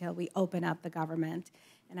day until we open up the government,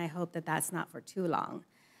 and I hope that that's not for too long.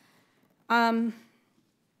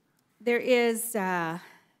 There is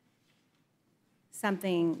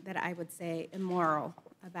something that I would say immoral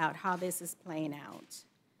about how this is playing out.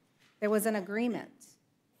 There was an agreement.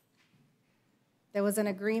 There was an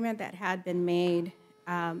agreement that had been made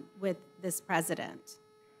with this president.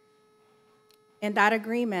 And that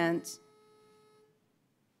agreement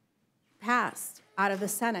passed out of the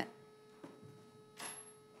Senate.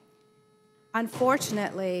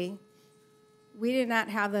 Unfortunately, we did not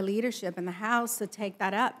have the leadership in the House to take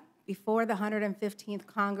that up before the 115th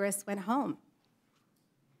Congress went home.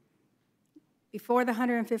 Before the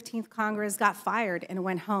 115th Congress got fired and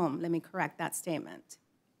went home. Let me correct that statement.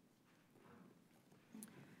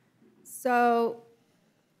 So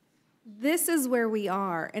this is where we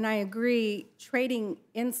are, and I agree, trading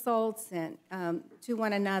insults and, to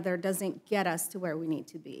one another doesn't get us to where we need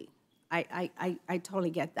to be. I totally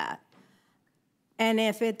get that. And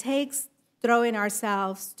if it takes throwing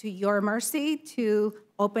ourselves to your mercy to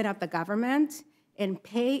open up the government and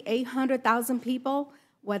pay 800,000 people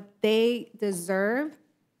what they deserve,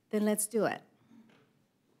 then let's do it.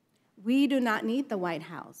 We do not need the White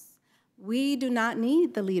House. We do not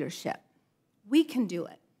need the leadership. We can do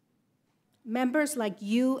it. Members like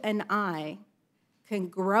you and I can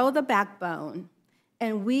grow the backbone,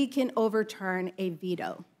 and we can overturn a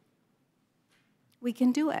veto. We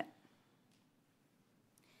can do it.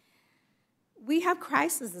 We have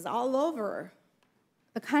crises all over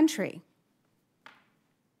the country.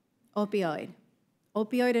 Opioid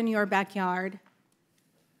in your backyard,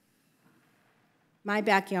 my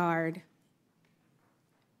backyard.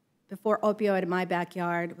 Before opioid in my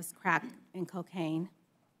backyard was crack and cocaine.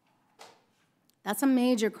 That's a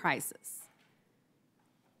major crisis.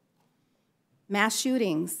 Mass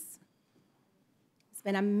shootings. It's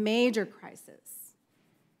been a major crisis.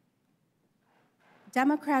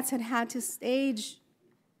 Democrats had to stage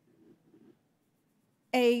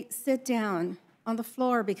a sit-down on the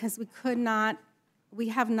floor because we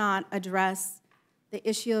have not addressed the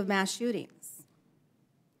issue of mass shootings.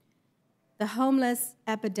 The homeless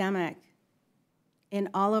epidemic in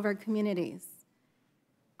all of our communities,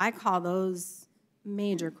 I call those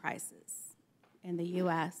major crises in the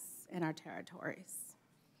U.S. and our territories.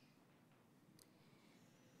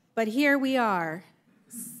 But here we are,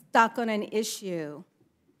 stuck on an issue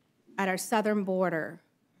at our southern border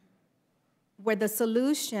where the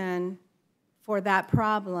solution for that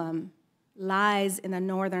problem lies in the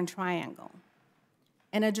Northern Triangle.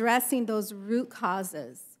 And addressing those root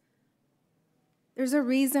causes. There's a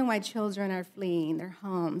reason why children are fleeing their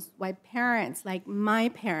homes, why parents, like my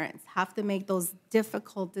parents, have to make those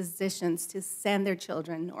difficult decisions to send their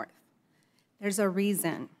children north. There's a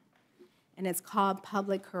reason, and it's called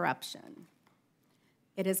public corruption.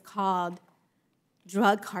 It is called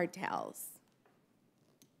drug cartels.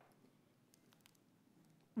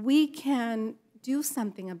 We can do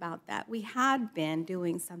something about that. We had been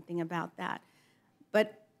doing something about that,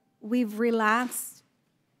 but we've relaxed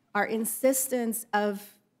our insistence of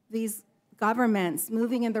these governments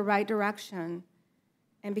moving in the right direction.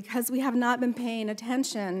 And because we have not been paying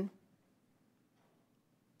attention,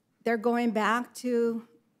 they're going back to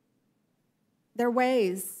their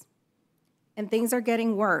ways, and things are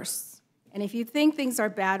getting worse. And if you think things are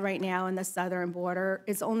bad right now in the southern border,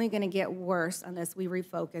 it's only going to get worse unless we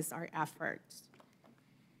refocus our efforts.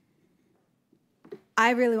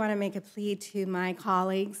 I really want to make a plea to my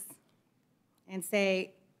colleagues and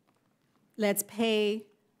say, let's pay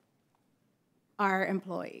our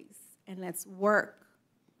employees and let's work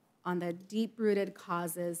on the deep-rooted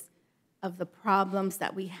causes of the problems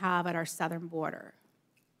that we have at our southern border.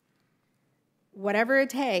 Whatever it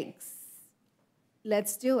takes,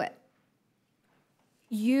 let's do it.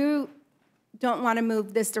 You don't want to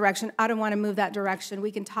move this direction. I don't want to move that direction.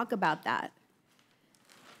 We can talk about that.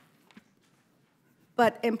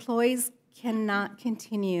 But employees cannot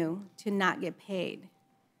continue to not get paid.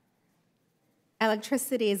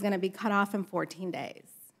 Electricity is going to be cut off in 14 days.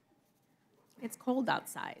 It's cold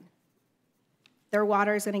outside. Their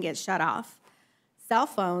water is going to get shut off. Cell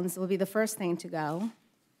phones will be the first thing to go.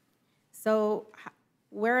 So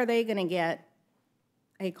where are they going to get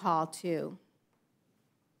a call to?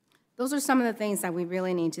 Those are some of the things that we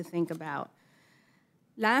really need to think about.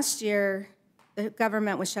 Last year, the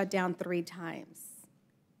government was shut down 3 times.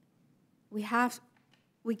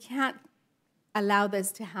 We can't allow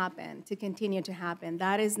this to happen, to continue to happen.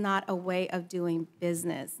 That is not a way of doing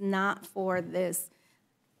business, not for this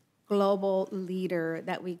global leader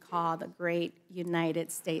that we call the great United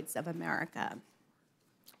States of America.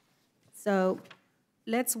 So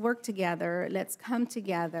let's work together, let's come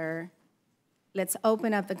together, let's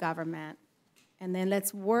open up the government, and then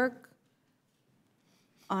let's work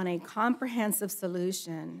on a comprehensive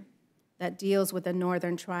solution that deals with the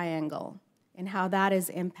Northern Triangle and how that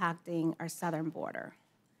is impacting our southern border.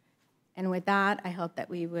 And with that, I hope that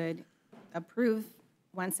we would approve,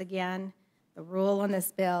 once again, the rule on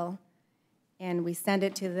this bill, and we send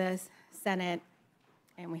it to the Senate,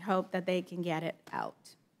 and we hope that they can get it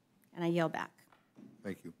out. And I yield back.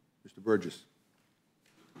 Thank you. Mr. Burgess.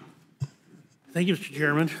 Thank you, Mr.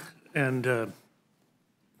 Chairman. And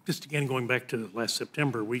just again, going back to last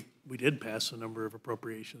September, we did pass a number of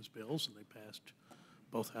appropriations bills, and they passed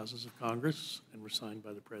both houses of Congress and were signed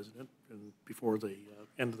by the President before the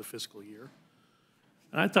end of the fiscal year.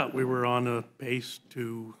 And I thought we were on a pace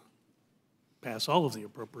to pass all of the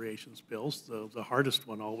appropriations bills. The hardest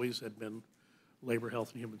one always had been Labor,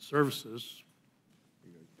 Health, and Human Services,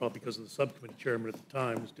 probably because of the subcommittee chairman at the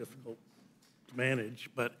time. It was difficult to manage.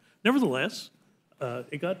 But nevertheless,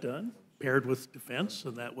 it got done, paired with defense,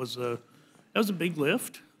 and that was a big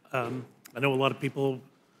lift. I know a lot of people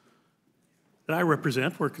that I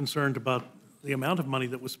represent were concerned about the amount of money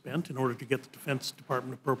that was spent in order to get the Defense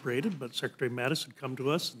Department appropriated, but Secretary Mattis had come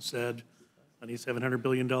to us and said, I need $700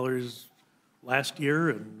 billion last year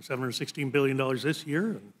and $716 billion this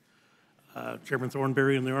year. And Chairman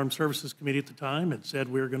Thornberry and the Armed Services Committee at the time had said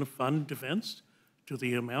we were going to fund defense to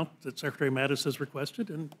the amount that Secretary Mattis has requested,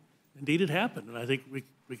 and indeed it happened. And I think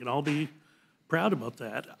we can all be proud about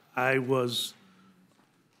that. I was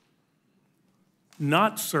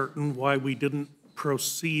not certain why we didn't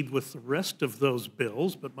proceed with the rest of those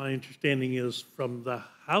bills, but my understanding is from the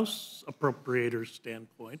House appropriators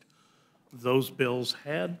standpoint, those bills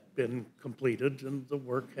had been completed and the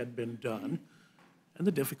work had been done. And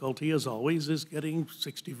the difficulty, as always, is getting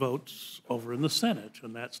 60 votes over in the Senate.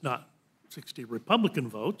 And that's not 60 Republican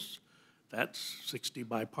votes, that's 60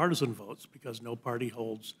 bipartisan votes, because no party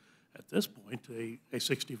holds, at this point, a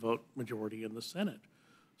 60-vote majority in the Senate.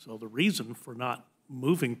 So the reason for not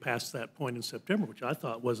moving past that point in September, which I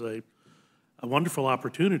thought was a wonderful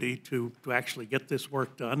opportunity to actually get this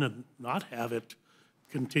work done and not have it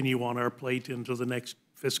continue on our plate into the next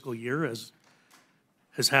fiscal year, as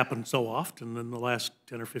has happened so often in the last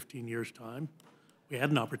 10 or 15 years' time. We had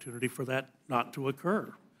an opportunity for that not to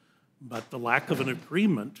occur. But the lack of an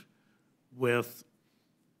agreement with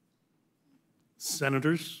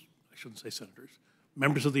senators, I shouldn't say senators,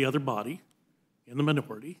 members of the other body in the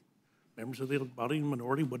minority, members of the other body in the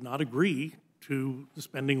minority would not agree to the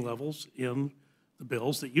spending levels in the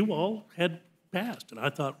bills that you all had passed. And I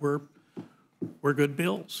thought were good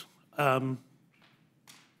bills. Then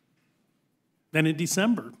in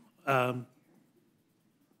December, someone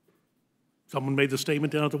made the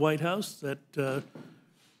statement down at the White House that,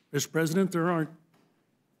 Mr. President, there aren't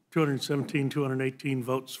 217, 218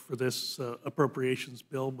 votes for this appropriations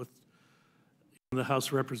bill with the House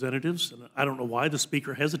of Representatives. And I don't know why the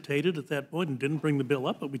Speaker hesitated at that point and didn't bring the bill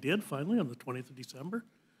up, but we did finally on the 20th of December.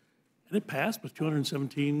 And it passed with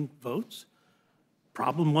 217 votes.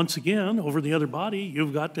 Problem, once again, over the other body,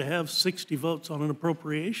 you've got to have 60 votes on an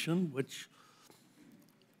appropriation, which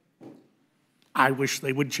I wish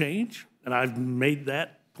they would change, and I've made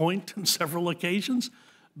that point on several occasions,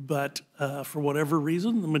 but for whatever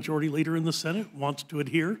reason, the majority leader in the Senate wants to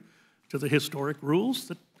adhere to the historic rules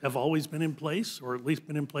that have always been in place, or at least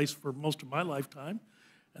been in place for most of my lifetime,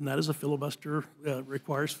 and that is a filibuster,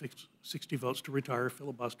 requires 60 votes to retire a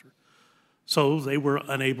filibuster. So they were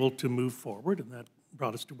unable to move forward, and that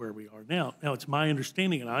brought us to where we are now. Now, it's my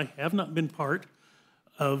understanding, and I have not been part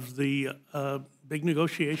of the big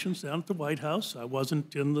negotiations down at the White House. I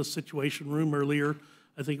wasn't in the Situation Room earlier.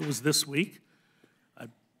 I think it was this week. I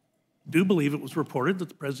do believe it was reported that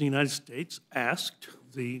the President of the United States asked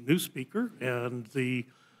the new Speaker and the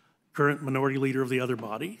current Minority Leader of the other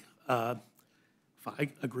body if I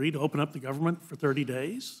agree to open up the government for 30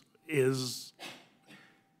 days,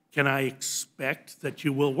 can I expect that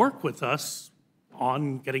you will work with us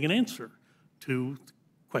on getting an answer to the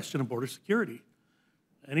question of border security?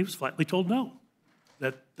 And he was flatly told no,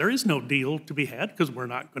 that there is no deal to be had because we're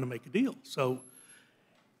not going to make a deal. So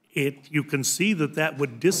you can see that that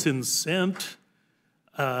would disincent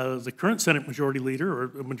the current Senate Majority Leader or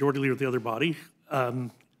the Majority Leader of the other body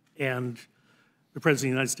and the President of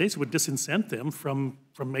the United States would disincent them from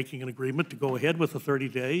making an agreement to go ahead with a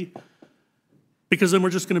 30-day, because then we're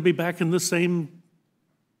just going to be back in the same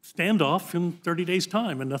standoff in 30 days'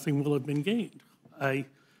 time and nothing will have been gained. I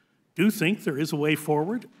do think there is a way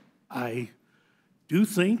forward. I do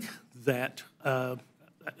think that, and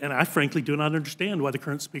I frankly do not understand why the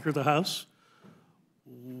current Speaker of the House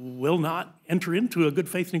will not enter into a good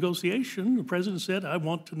faith negotiation. The President said, I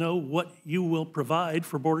want to know what you will provide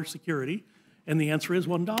for border security, and the answer is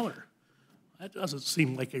 $1. That doesn't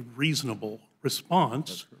seem like a reasonable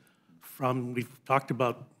response from, we've talked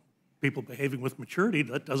about people behaving with maturity,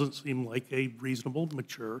 that doesn't seem like a reasonable,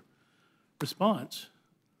 mature response.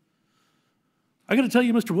 I got to tell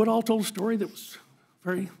you, Mr. Woodall told a story that was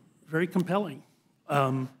very, very compelling.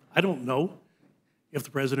 I don't know if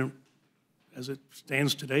the President, as it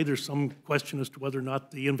stands today, there's some question as to whether or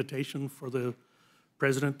not the invitation for the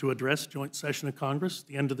President to address joint session of Congress at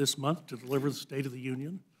the end of this month to deliver the State of the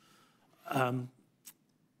Union.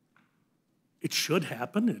 It should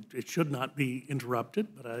happen. It should not be interrupted,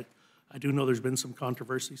 but I do know there's been some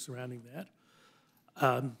controversy surrounding that.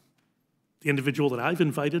 The individual that I've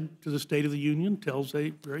invited to the State of the Union tells a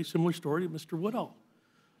very similar story to Mr. Woodall.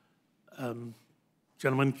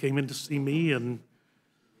 Gentleman came in to see me in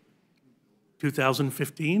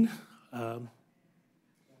 2015.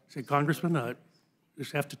 Said, Congressman, I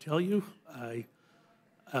just have to tell you, I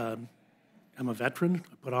am a veteran.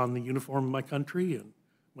 I put on the uniform of my country and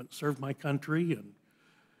went and served my country and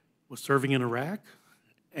was serving in Iraq.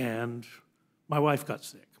 And my wife got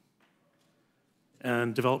sick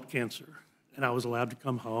and developed cancer. And I was allowed to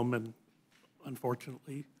come home, and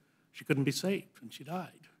unfortunately, she couldn't be saved, and she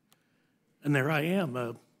died. And there I am,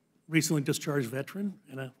 a recently discharged veteran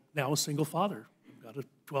and now a single father. I've got a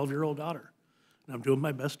 12-year-old daughter, and I'm doing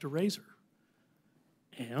my best to raise her.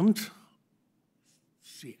 And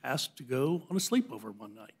she asked to go on a sleepover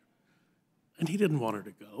one night. And he didn't want her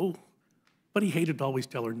to go, but he hated to always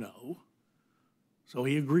tell her no. So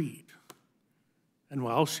he agreed. And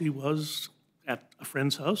while she was at a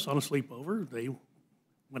friend's house on a sleepover, they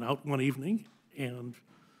went out one evening and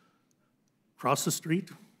crossed the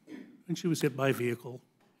street, and she was hit by a vehicle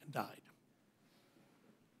and died.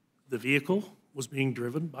 The vehicle was being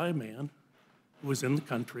driven by a man who was in the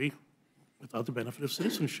country without the benefit of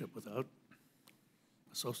citizenship, without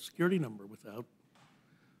a Social Security number, without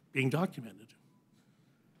being documented.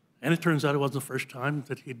 And it turns out it wasn't the first time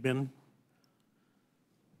that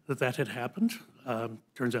that had happened.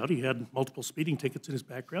 Turns out he had multiple speeding tickets in his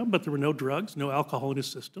background, but there were no drugs, no alcohol in his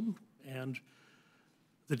system. And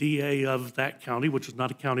the DA of that county, which is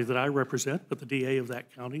not a county that I represent, but the DA of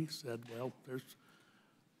that county said, well, there's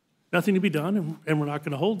nothing to be done, and we're not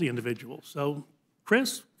going to hold the individual. So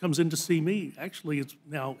Chris comes in to see me. Actually, it's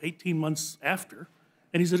now 18 months after,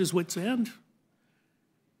 and he's at his wit's end.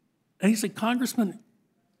 And he said, Congressman,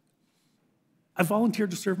 I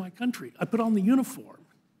volunteered to serve my country. I put on the uniform,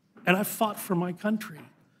 and I fought for my country.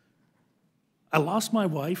 I lost my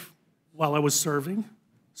wife while I was serving,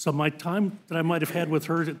 so my time that I might have had with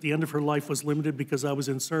her at the end of her life was limited because I was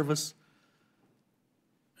in service.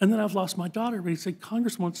 And then I've lost my daughter. But he said,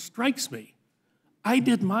 Congressman, what strikes me, I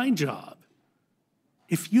did my job.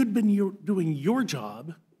 If you'd been doing your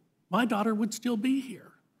job, my daughter would still be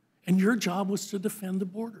here. And your job was to defend the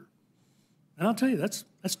border. And I'll tell you, that's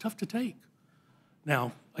tough to take.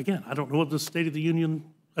 Now, again, I don't know if the State of the Union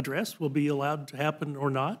address will be allowed to happen or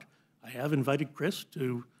not. I have invited Chris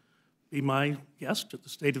to be my guest at the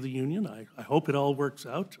State of the Union. I hope it all works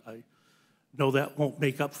out. I know that won't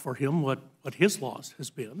make up for him what his loss has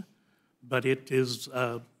been, but it is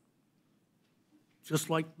just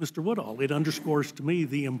like Mr. Woodall. It underscores to me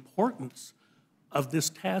the importance of this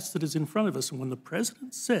task that is in front of us. And when the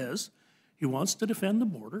President says he wants to defend the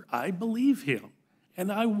border, I believe him.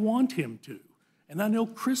 And I want him to. And I know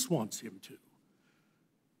Chris wants him to.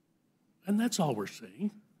 And that's all we're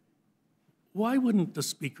saying. Why wouldn't the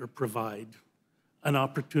Speaker provide an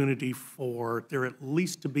opportunity for there at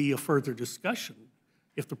least to be a further discussion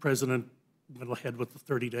if the President went ahead with the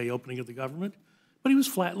 30-day opening of the government? But he was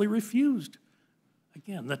flatly refused.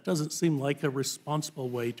 Again, that doesn't seem like a responsible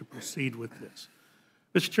way to proceed with this.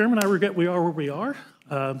 Mr. Chairman, I regret we are where we are.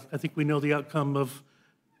 I think we know the outcome of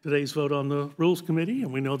today's vote on the Rules Committee,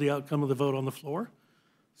 and we know the outcome of the vote on the floor.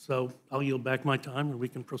 So I'll yield back my time, and we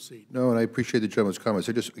can proceed. No, and I appreciate the gentleman's comments.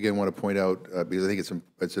 I just, again, want to point out, because I think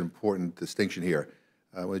it's an important distinction here.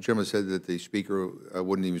 When the gentleman said that the Speaker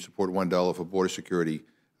wouldn't even support $1 for border security,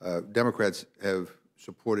 Democrats have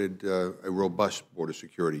supported a robust border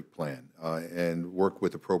security plan and worked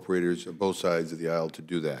with appropriators on both sides of the aisle to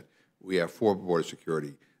do that. We have for border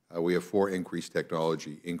security. We have for increased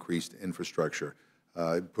technology, increased infrastructure,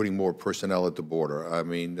 putting more personnel at the border. I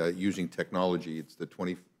mean, using technology. It's the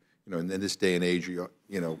in this day and age,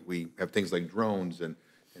 we have things like drones and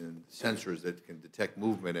sensors that can detect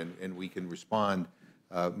movement, and we can respond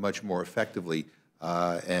much more effectively.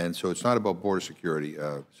 And so it's not about border security.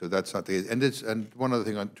 So that's not the case. And one other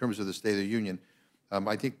thing, in terms of the State of the Union,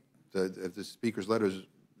 I think the Speaker's letters,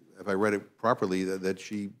 if I read it properly, that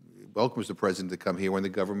she welcomes the President to come here when the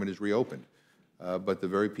government is reopened. But the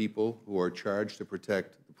very people who are charged to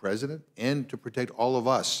protect the President and to protect all of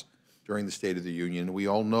us during the State of the Union, we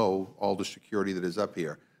all know all the security that is up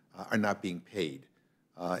here, are not being paid.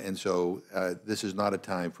 And so this is not a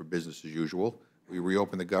time for business as usual. We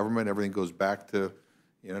reopen the government, everything goes back to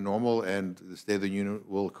normal, and the State of the Union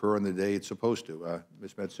will occur on the day it's supposed to.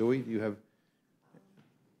 Ms. Matsui, do you have?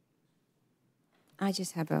 I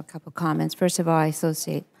just have a couple comments. First of all, I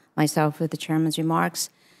associate myself with the Chairman's remarks.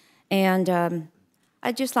 And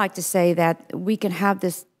I'd just like to say that we can have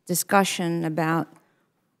this discussion about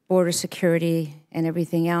border security and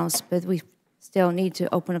everything else, but we still need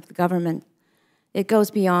to open up the government. It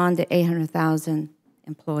goes beyond the 800,000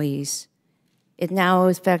 employees. It now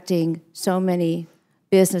is affecting so many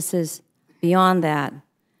businesses beyond that,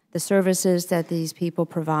 the services that these people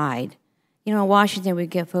provide. In Washington, we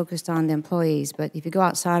get focused on the employees, but if you go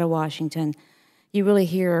outside of Washington, you really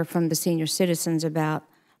hear from the senior citizens about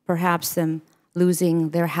perhaps them losing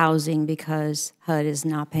their housing because HUD is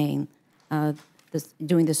not paying,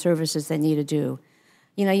 doing the services they need to do.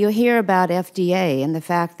 You hear about FDA and the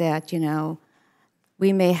fact that,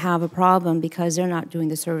 we may have a problem because they're not doing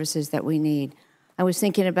the services that we need. I was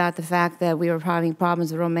thinking about the fact that we were having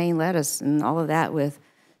problems with romaine lettuce and all of that with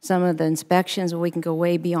some of the inspections, where we can go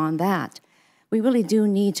way beyond that. We really do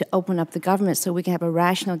need to open up the government so we can have a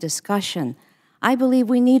rational discussion. I believe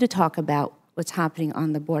we need to talk about what's happening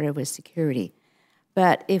on the border with security.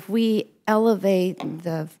 But if we elevate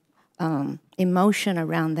the emotion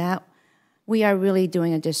around that, we are really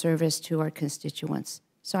doing a disservice to our constituents.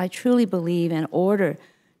 So I truly believe in order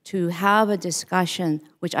to have a discussion,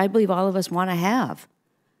 which I believe all of us want to have,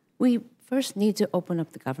 we first need to open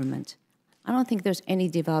up the government. I don't think there's any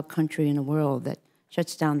developed country in the world that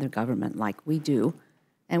shuts down their government like we do,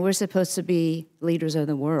 and we're supposed to be leaders of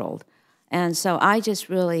the world. And so I just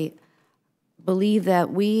really believe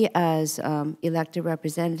that we as elected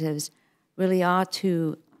representatives really ought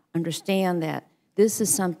to understand that this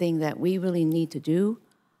is something that we really need to do.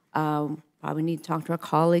 Probably need to talk to our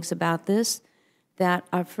colleagues about this, that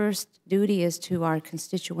our first duty is to our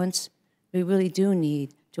constituents. We really do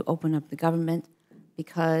need to open up the government,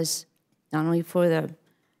 because not only for the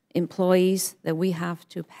employees that we have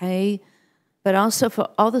to pay, but also for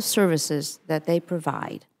all the services that they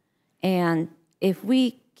provide. And if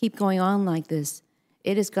we keep going on like this,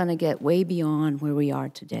 it is going to get way beyond where we are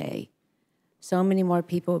today. So many more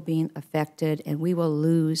people being affected, and we will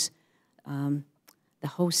lose the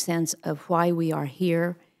whole sense of why we are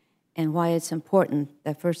here and why it's important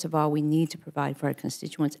that, first of all, we need to provide for our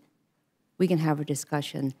constituents. We can have a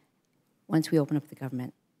discussion once we open up the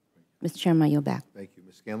government. Mr. Chairman, I yield back. Thank you.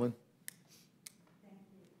 Ms. Scanlon? Thank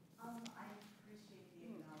you. I appreciate the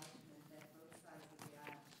acknowledgement that both sides of the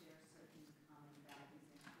aisle share certain common values,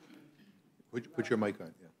 including... Put your mic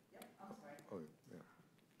on, yeah. Yep, I'm sorry. Oh,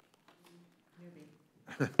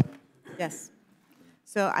 yeah. Yes.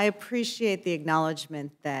 So I appreciate the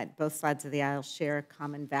acknowledgement that both sides of the aisle share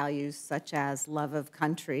common values such as love of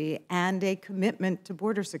country and a commitment to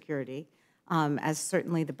border security, as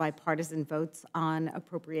certainly the bipartisan votes on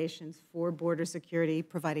appropriations for border security,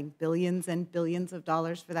 providing billions and billions of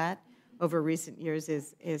dollars for that over recent years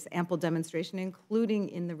is ample demonstration, including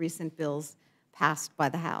in the recent bills passed by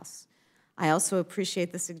the House. I also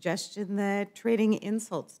appreciate the suggestion that trading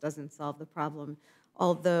insults doesn't solve the problem.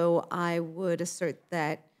 although I would assert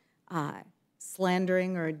that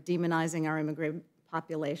slandering or demonizing our immigrant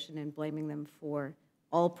population and blaming them for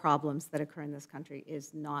all problems that occur in this country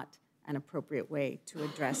is not an appropriate way to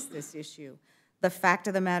address this issue. The fact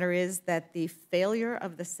of the matter is that the failure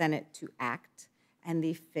of the Senate to act and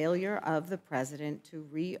the failure of the president to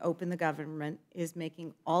reopen the government is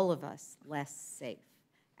making all of us less safe.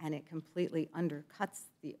 And it completely undercuts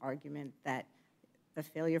the argument that the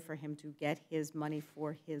failure for him to get his money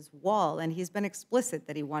for his wall, and he's been explicit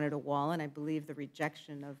that he wanted a wall, and I believe the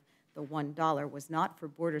rejection of the $1 was not for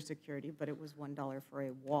border security, but it was $1 for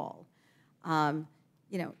a wall.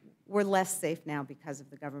 You know, we're less safe now because of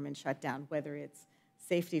the government shutdown, whether it's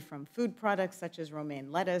safety from food products such as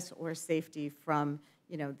romaine lettuce, or safety from,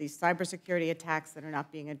 you know, these cybersecurity attacks that are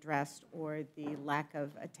not being addressed, or the lack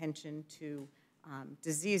of attention to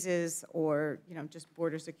diseases, or, you know, just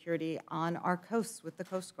border security on our coasts with the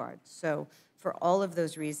Coast Guard. So for all of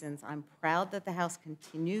those reasons, I'm proud that the House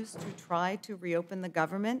continues to try to reopen the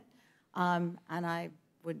government, and I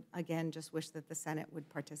would, again, just wish that the Senate would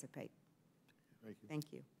participate. Thank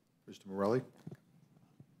you. Mr. Morelli?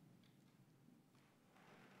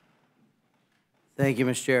 Thank you,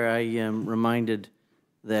 Mr. Chair. I am reminded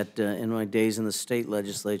that in my days in the state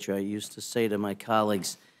legislature, I used to say to my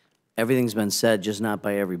colleagues, everything's been said, just not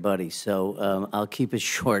by everybody. So I'll keep it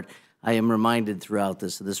short. I am reminded throughout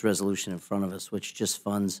this resolution in front of us, which just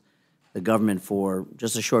funds the government for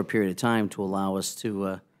just a short period of time to allow us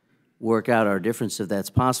to work out our difference, if that's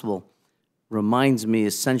possible, reminds me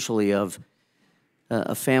essentially of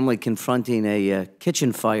a family confronting a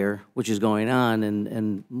kitchen fire, which is going on,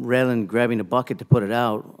 and rather than grabbing a bucket to put it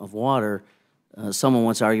out of water, someone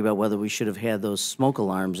once argued about whether we should have had those smoke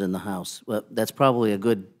alarms in the house. Well, that's probably a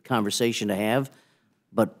good conversation to have,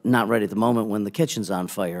 but not right at the moment when the kitchen's on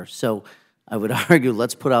fire. So I would argue,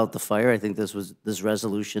 let's put out the fire. I think this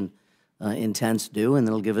resolution intends to do, and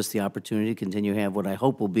it'll give us the opportunity to continue to have what I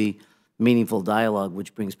hope will be meaningful dialogue,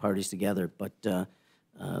 which brings parties together. But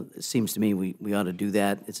it seems to me we ought to do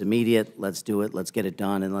that. It's immediate. Let's do it. Let's get it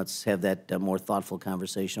done, and let's have that more thoughtful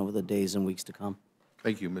conversation over the days and weeks to come.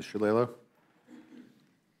 Thank you. Ms. Shalala?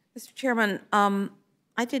 Mr. Chairman,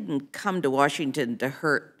 I didn't come to Washington to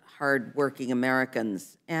hurt hard-working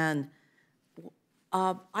Americans, and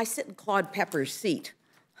I sit in Claude Pepper's seat.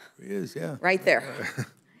 He is, yeah. Right there.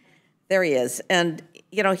 There he is, and,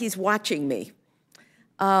 you know, he's watching me.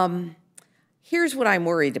 Here's what I'm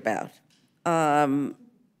worried about.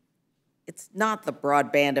 It's not the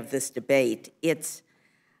broadband of this debate. It's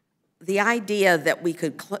the idea that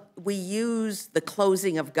we use the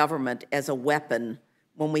closing of government as a weapon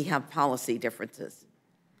when we have policy differences.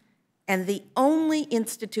 And the only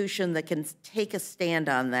institution that can take a stand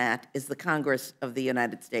on that is the Congress of the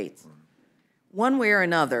United States. One way or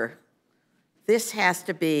another, this has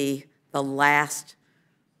to be the last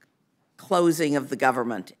closing of the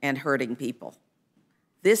government and hurting people.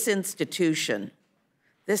 This institution,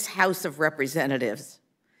 this House of Representatives,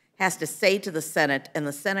 has to say to the Senate, and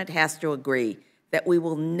the Senate has to agree, that we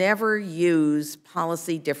will never use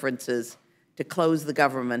policy differences to close the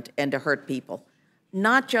government and to hurt people.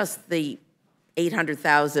 Not just the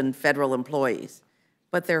 800,000 federal employees,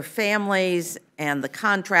 but their families and the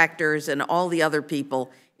contractors and all the other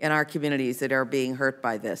people in our communities that are being hurt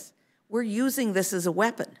by this. We're using this as a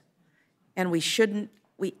weapon, and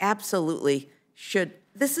we absolutely should.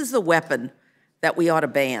 This is the weapon that we ought to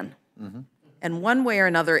ban. Mm-hmm. And one way or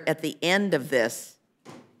another, at the end of this,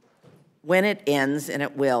 when it ends, and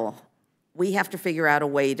it will, we have to figure out a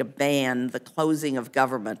way to ban the closing of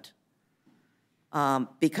government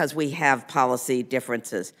because we have policy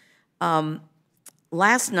differences.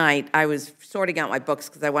 Last night, I was sorting out my books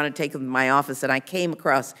because I wanted to take them to my office, and I came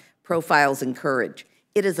across Profiles in Courage.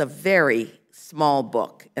 It is a very small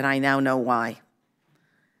book, and I now know why.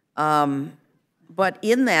 But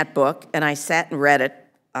in that book, and I sat and read it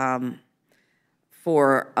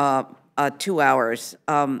for 2 hours,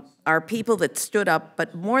 are people that stood up,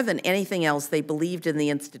 but more than anything else, they believed in the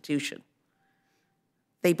institution.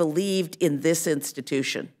 They believed in this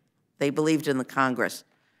institution. They believed in the Congress.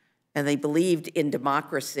 And they believed in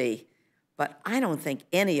democracy. But I don't think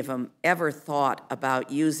any of them ever thought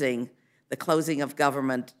about using the closing of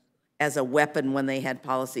government as a weapon when they had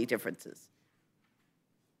policy differences.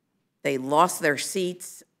 They lost their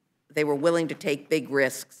seats. They were willing to take big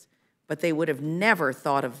risks. But they would have never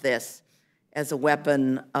thought of this as a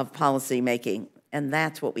weapon of policy making. And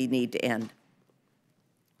that's what we need to end.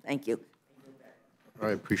 Thank you.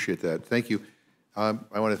 I appreciate that. Thank you. I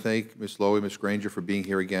want to thank Ms. Lowy, Ms. Granger for being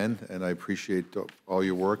here again, and I appreciate all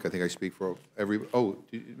your work. I think I speak for every, oh,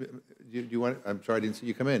 do you want, I'm sorry, I didn't see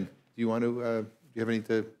you come in. Do you want to you have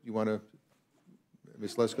anything you want to,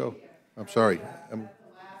 Ms. Lesko? I'm sorry.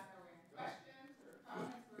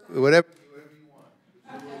 Whatever.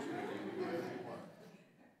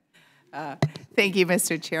 Thank you,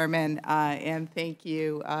 Mr. Chairman, and thank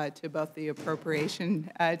you to both the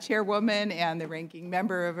Appropriation Chairwoman and the Ranking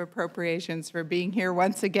Member of Appropriations for being here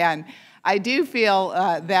once again. I do feel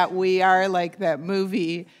that we are like that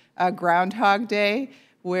movie Groundhog Day,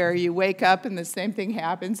 where you wake up and the same thing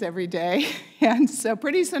happens every day. And so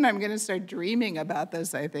pretty soon I'm going to start dreaming about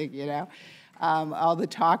this, I think, all the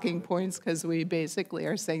talking points, because we basically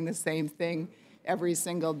are saying the same thing every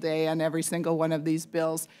single day on every single one of these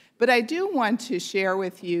bills. But I do want to share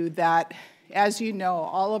with you that, as you know,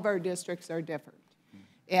 all of our districts are different.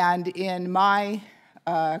 And in my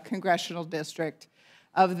congressional district,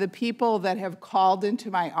 of the people that have called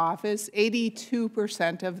into my office,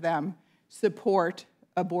 82% of them support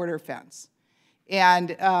a border fence.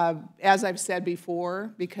 And as I've said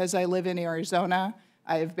before, because I live in Arizona,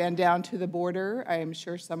 I have been down to the border. I am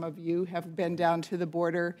sure some of you have been down to the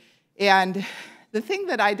border. And the thing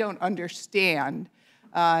that I don't understand,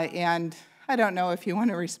 and I don't know if you want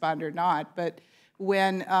to respond or not, but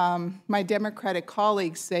when my Democratic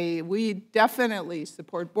colleagues say, we definitely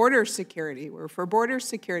support border security, we're for border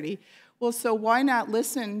security, well, so why not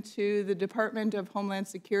listen to the Department of Homeland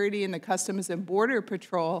Security and the Customs and Border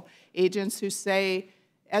Patrol agents who say,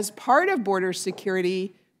 as part of border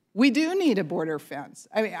security, we do need a border fence?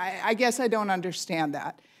 I mean, I guess I don't understand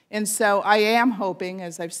that. And so I am hoping,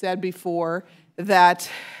 as I've said before, that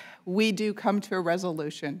we do come to a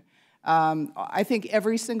resolution. I think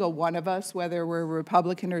every single one of us, whether we're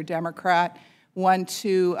Republican or Democrat, want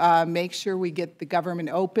to make sure we get the government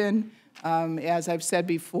open. As I've said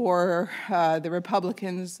before, the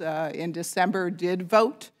Republicans in December did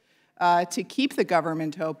vote to keep the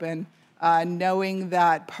government open, knowing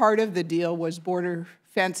that part of the deal was border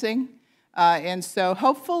fencing. And so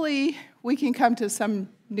hopefully we can come to some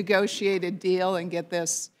negotiated deal and get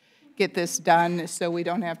this done, so we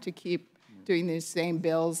don't have to keep doing these same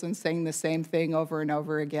bills and saying the same thing over and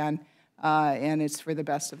over again. And it's for the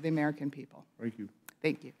best of the American people. Thank you.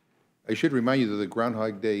 Thank you. I should remind you that the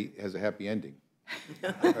Groundhog Day has a happy ending.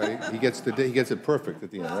 Right? He gets it perfect at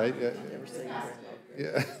the end, right?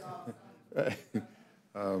 Yeah. Right.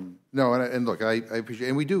 No, and look, I appreciate,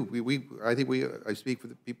 and we do. I speak for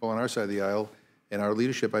the people on our side of the aisle and our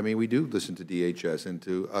leadership. I mean, we do listen to DHS and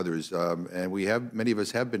to others, and many of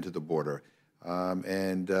us have been to the border,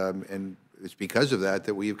 and it's because of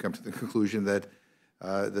that we have come to the conclusion that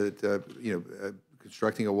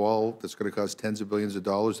constructing a wall that's going to cost tens of billions of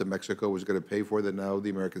dollars that Mexico was going to pay for, that now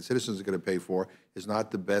the American citizens are going to pay for, is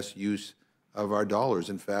not the best use of our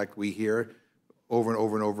dollars. In fact, we hear over and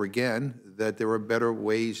over and over again that there are better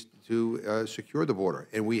ways to secure the border,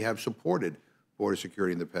 and we have supported border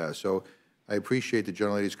security in the past. So I appreciate the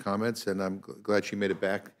gentlelady's comments, and I'm glad she made it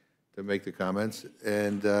back to make the comments.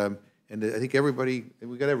 And I think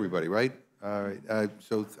we got everybody, right?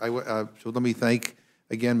 So let me thank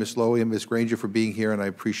again Ms. Lowy and Ms. Granger for being here, and I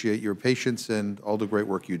appreciate your patience and all the great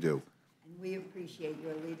work you do. And we appreciate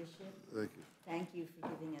your leadership. Thank you. Thank you for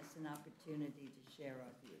giving us an opportunity to share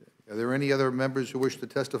our views. Are there any other members who wish to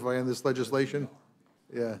testify on this legislation?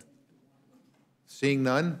 Yeah. Seeing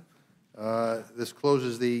none, this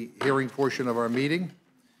closes the hearing portion of our meeting.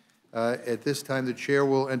 At this time, the chair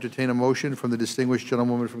will entertain a motion from the distinguished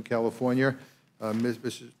gentlewoman from California,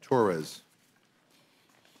 Mrs. Torres.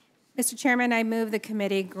 Mr. Chairman, I move the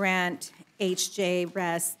committee grant H.J.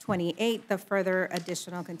 Res. 28, the Further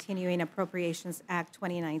Additional Continuing Appropriations Act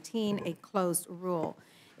 2019, a closed rule.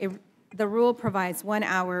 The rule provides 1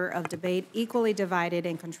 hour of debate equally divided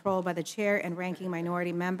and controlled by the chair and ranking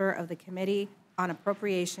minority member of the Committee on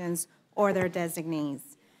Appropriations or their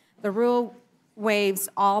designees. The rule waives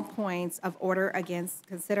all points of order against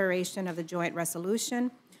consideration of the joint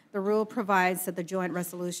resolution. The rule provides that the joint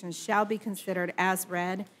resolution shall be considered as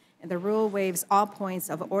read, and the rule waives all points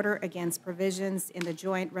of order against provisions in the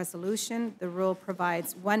joint resolution. The rule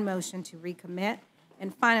provides 1 motion to recommit.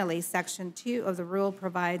 And finally, Section 2 of the rule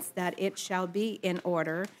provides that it shall be in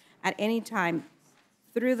order at any time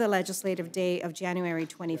through the legislative day of January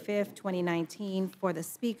 25th, 2019, for the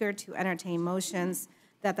Speaker to entertain motions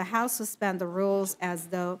that the House suspend the rules as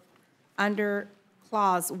though under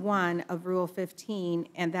Clause 1 of Rule 15,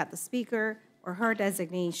 and that the Speaker or her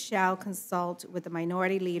designee shall consult with the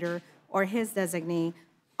minority leader or his designee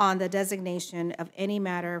on the designation of any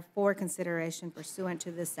matter for consideration pursuant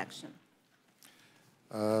to this section.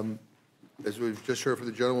 As we've just heard from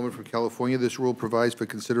the gentlewoman from California, this rule provides for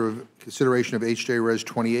consideration of H.J. Res.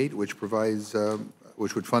 28, which provides,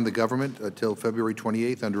 which would fund the government until February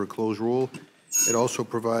 28th under a closed rule. It also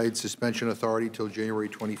provides suspension authority till January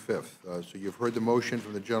 25th. So you've heard the motion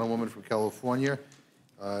from the gentlewoman from California.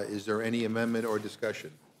 Is there any amendment or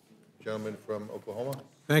discussion? Gentleman from Oklahoma?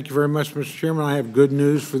 Thank you very much, Mr. Chairman. I have good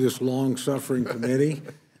news for this long-suffering committee.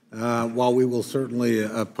 While we will certainly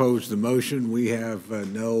oppose the motion, we have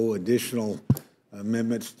no additional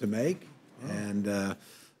amendments to make. And, of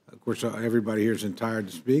course, everybody here is entitled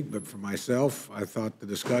to speak, but for myself, I thought the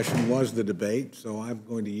discussion was the debate, so I'm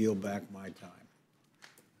going to yield back my time.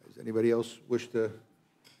 Does anybody else wish to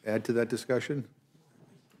add to that discussion?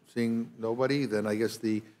 Seeing nobody, then I guess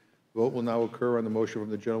the vote will now occur on the motion from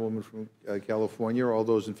the gentlewoman from California. All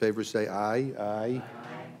those in favor say aye. Aye.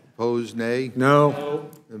 Opposed, nay? No.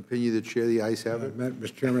 In opinion of the chair, the ayes have it.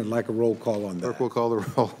 Mr. Chairman, I'd like a roll call on that. Clerk will call the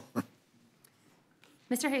roll.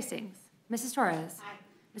 Mr. Hastings. Mrs. Torres. Aye.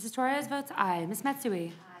 Mrs. Torres votes aye. Ms. Matsui.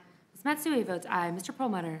 Aye. Ms. Matsui votes aye. Mr.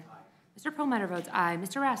 Perlmutter. Aye. Mr. Perlmutter votes aye.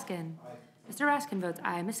 Mr. Raskin. Aye. Mr. Raskin votes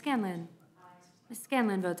aye. Ms. Scanlon. Aye. Ms.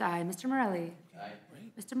 Scanlon votes aye. Mr. Morelli. Aye.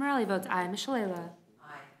 Mr. Morelli votes aye. Ms. Shalala.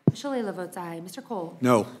 Aye. Ms. Shalala votes aye. Mr. Cole.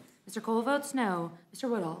 No. Mr. Cole votes no. Mr.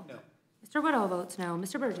 Woodall. No. Mr. Woodall votes no.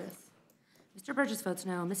 Mr. Burgess. Mr. Burgess votes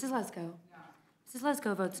no. Mrs. Lesko. No. Mrs.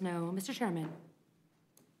 Lesko votes no. Mr. Chairman.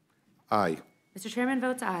 Aye. Mr. Chairman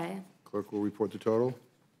votes aye. Clerk will report the total.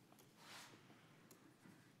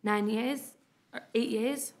 8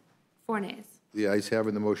 yeas, 4 nays. The ayes have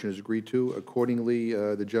it, the motion is agreed to. Accordingly,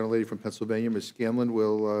 the gentlelady from Pennsylvania, Ms. Scanlon,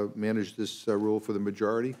 will manage this rule for the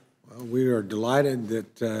majority. Well, we are delighted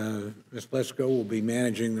that Ms. Lesko will be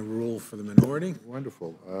managing the rule for the minority.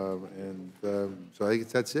 Wonderful. So I think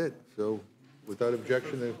that's it. So without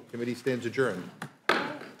objection, the committee stands adjourned.